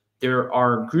 There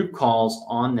are group calls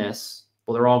on this.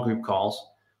 Well, they're all group calls.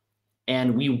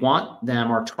 And we want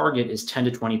them, our target is 10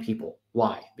 to 20 people.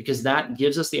 Why? Because that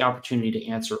gives us the opportunity to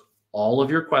answer all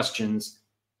of your questions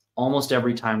almost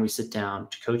every time we sit down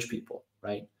to coach people,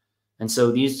 right? And so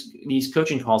these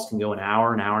coaching calls can go an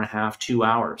hour and a half, 2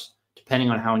 hours, depending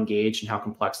on how engaged and how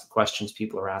complex the questions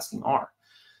people are asking are.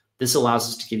 This allows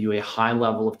us to give you a high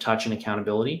level of touch and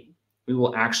accountability. We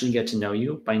will actually get to know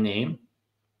you by name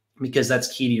because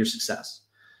that's key to your success.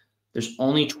 There's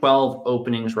only 12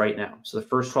 openings right now. So the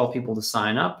first 12 people to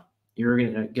sign up, you're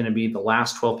going to be the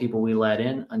last 12 people we let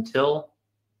in until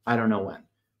I don't know when.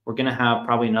 We're going to have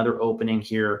probably another opening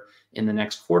here in the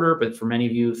next quarter, but for many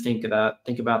of you, think about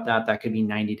that. That could be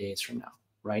 90 days from now,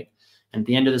 right? And at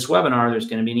the end of this webinar, there's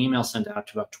going to be an email sent out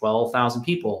to about 12,000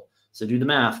 people. So do the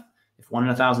math. If 1 in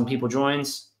 1,000 people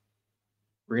joins,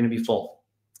 we're going to be full.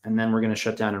 And then we're going to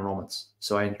shut down enrollments.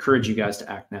 So I encourage you guys to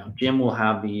act now. Jim will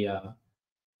have the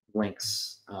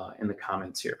links in the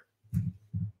comments here.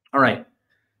 All right.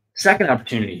 Second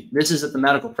opportunity. This is at the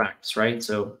medical practice, right?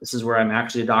 So this is where I'm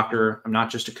actually a doctor. I'm not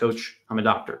just a coach. I'm a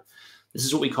doctor. This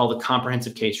is what we call the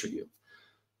comprehensive case review.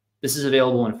 This is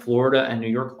available in Florida and New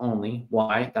York only.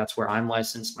 Why? That's where I'm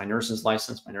licensed. My nurse is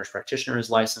licensed. My nurse practitioner is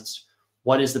licensed.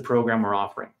 What is the program we're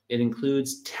offering? It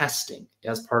includes testing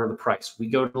as part of the price. We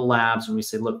go to the labs and we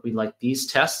say, look, we'd like these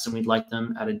tests and we'd like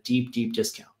them at a deep, deep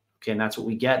discount. Okay, and that's what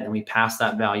we get, and we pass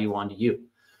that value on to you.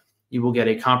 You will get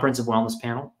a comprehensive wellness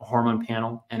panel, a hormone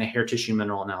panel, and a hair tissue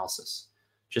mineral analysis.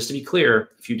 Just to be clear,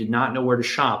 if you did not know where to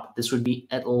shop, this would be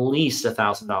at least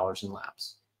 $1,000 in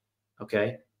labs.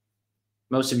 Okay?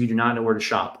 Most of you do not know where to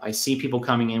shop. I see people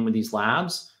coming in with these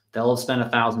labs. They'll have spent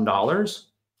 $1,000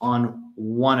 on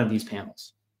one of these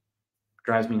panels. It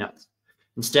drives me nuts.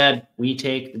 Instead, we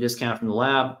take the discount from the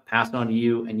lab, pass it on to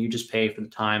you, and you just pay for the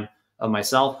time of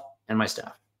myself and my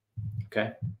staff.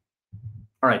 Okay.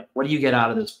 All right. What do you get out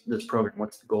of this program?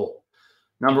 What's the goal?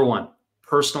 Number one,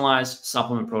 personalized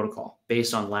supplement protocol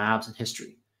based on labs and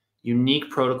history. Unique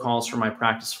protocols for my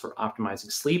practice for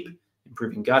optimizing sleep,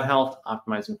 improving gut health,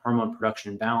 optimizing hormone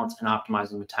production and balance, and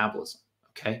optimizing metabolism.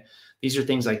 Okay. These are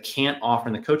things I can't offer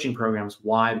in the coaching programs.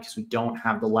 Why? Because we don't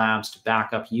have the labs to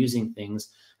back up using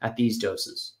things at these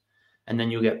doses. And then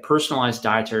you'll get personalized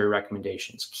dietary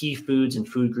recommendations, key foods and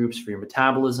food groups for your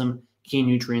metabolism, key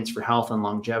nutrients for health and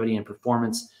longevity and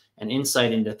performance, and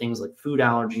insight into things like food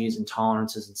allergies,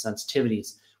 intolerances, and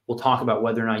sensitivities. We'll talk about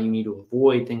whether or not you need to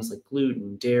avoid things like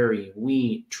gluten, dairy,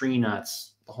 wheat, tree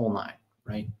nuts, the whole nine,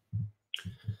 right?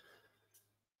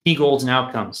 Key goals and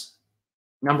outcomes.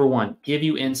 Number one, give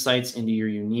you insights into your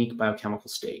unique biochemical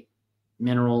state,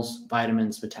 minerals,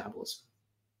 vitamins, metabolism,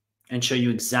 and show you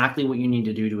exactly what you need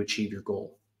to do to achieve your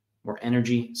goal. More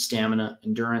energy, stamina,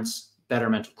 endurance, better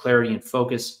mental clarity and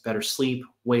focus, better sleep,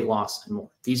 weight loss, and more.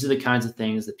 These are the kinds of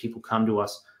things that people come to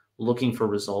us looking for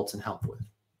results and help with.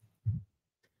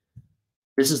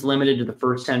 This is limited to the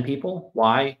first 10 people.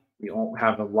 Why? We don't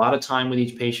have a lot of time with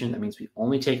each patient. That means we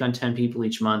only take on 10 people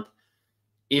each month.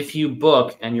 If you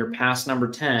book and you're past number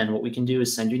 10, what we can do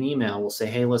is send you an email. We'll say,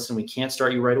 hey, listen, we can't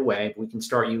start you right away, but we can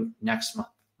start you next month,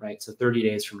 right? So 30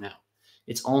 days from now.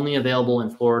 It's only available in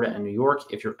Florida and New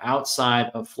York. If you're outside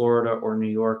of Florida or New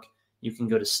York, you can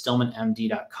go to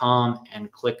stillmanmd.com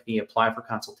and click the Apply for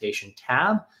Consultation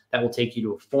tab. That will take you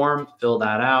to a form. Fill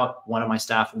that out. One of my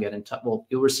staff will get in touch. Well,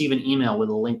 you'll receive an email with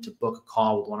a link to book a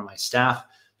call with one of my staff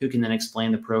who can then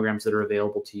explain the programs that are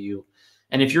available to you.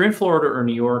 And if you're in Florida or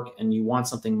New York and you want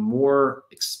something more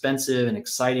expensive and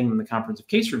exciting than the comprehensive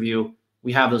case review,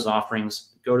 we have those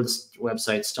offerings. Go to the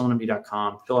website,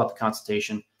 stillmanmd.com, fill out the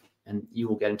consultation, and you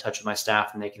will get in touch with my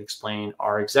staff and they can explain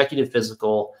our executive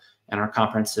physical and our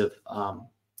comprehensive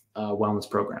wellness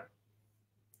program.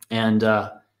 And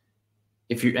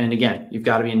again, you've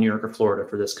got to be in New York or Florida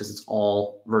for this because it's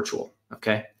all virtual.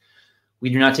 Okay. We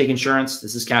do not take insurance.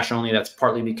 This is cash only. That's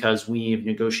partly because we've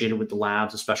negotiated with the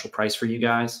labs a special price for you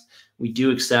guys. We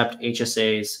do accept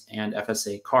HSAs and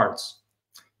FSA cards.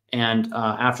 And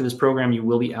after this program, you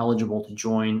will be eligible to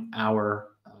join our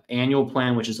annual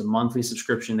plan, which is a monthly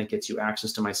subscription that gets you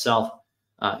access to myself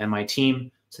and my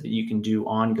team so that you can do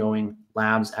ongoing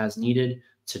labs as needed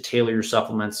to tailor your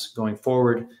supplements going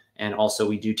forward. And also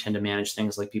we do tend to manage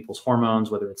things like people's hormones,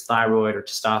 whether it's thyroid or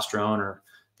testosterone or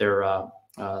their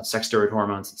sex steroid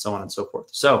hormones and so on and so forth.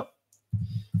 So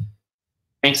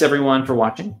thanks everyone for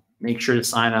watching. Make sure to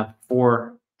sign up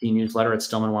for the newsletter at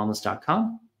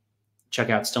stillmanwellness.com. Check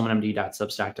out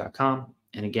stillmanmd.substack.com.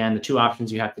 And again, the two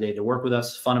options you have today to work with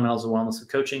us, Fundamentals of Wellness with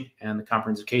Coaching and the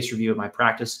comprehensive case review of my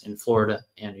practice in Florida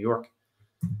and New York.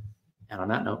 And on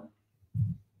that note,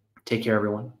 take care,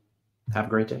 everyone. Have a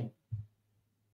great day.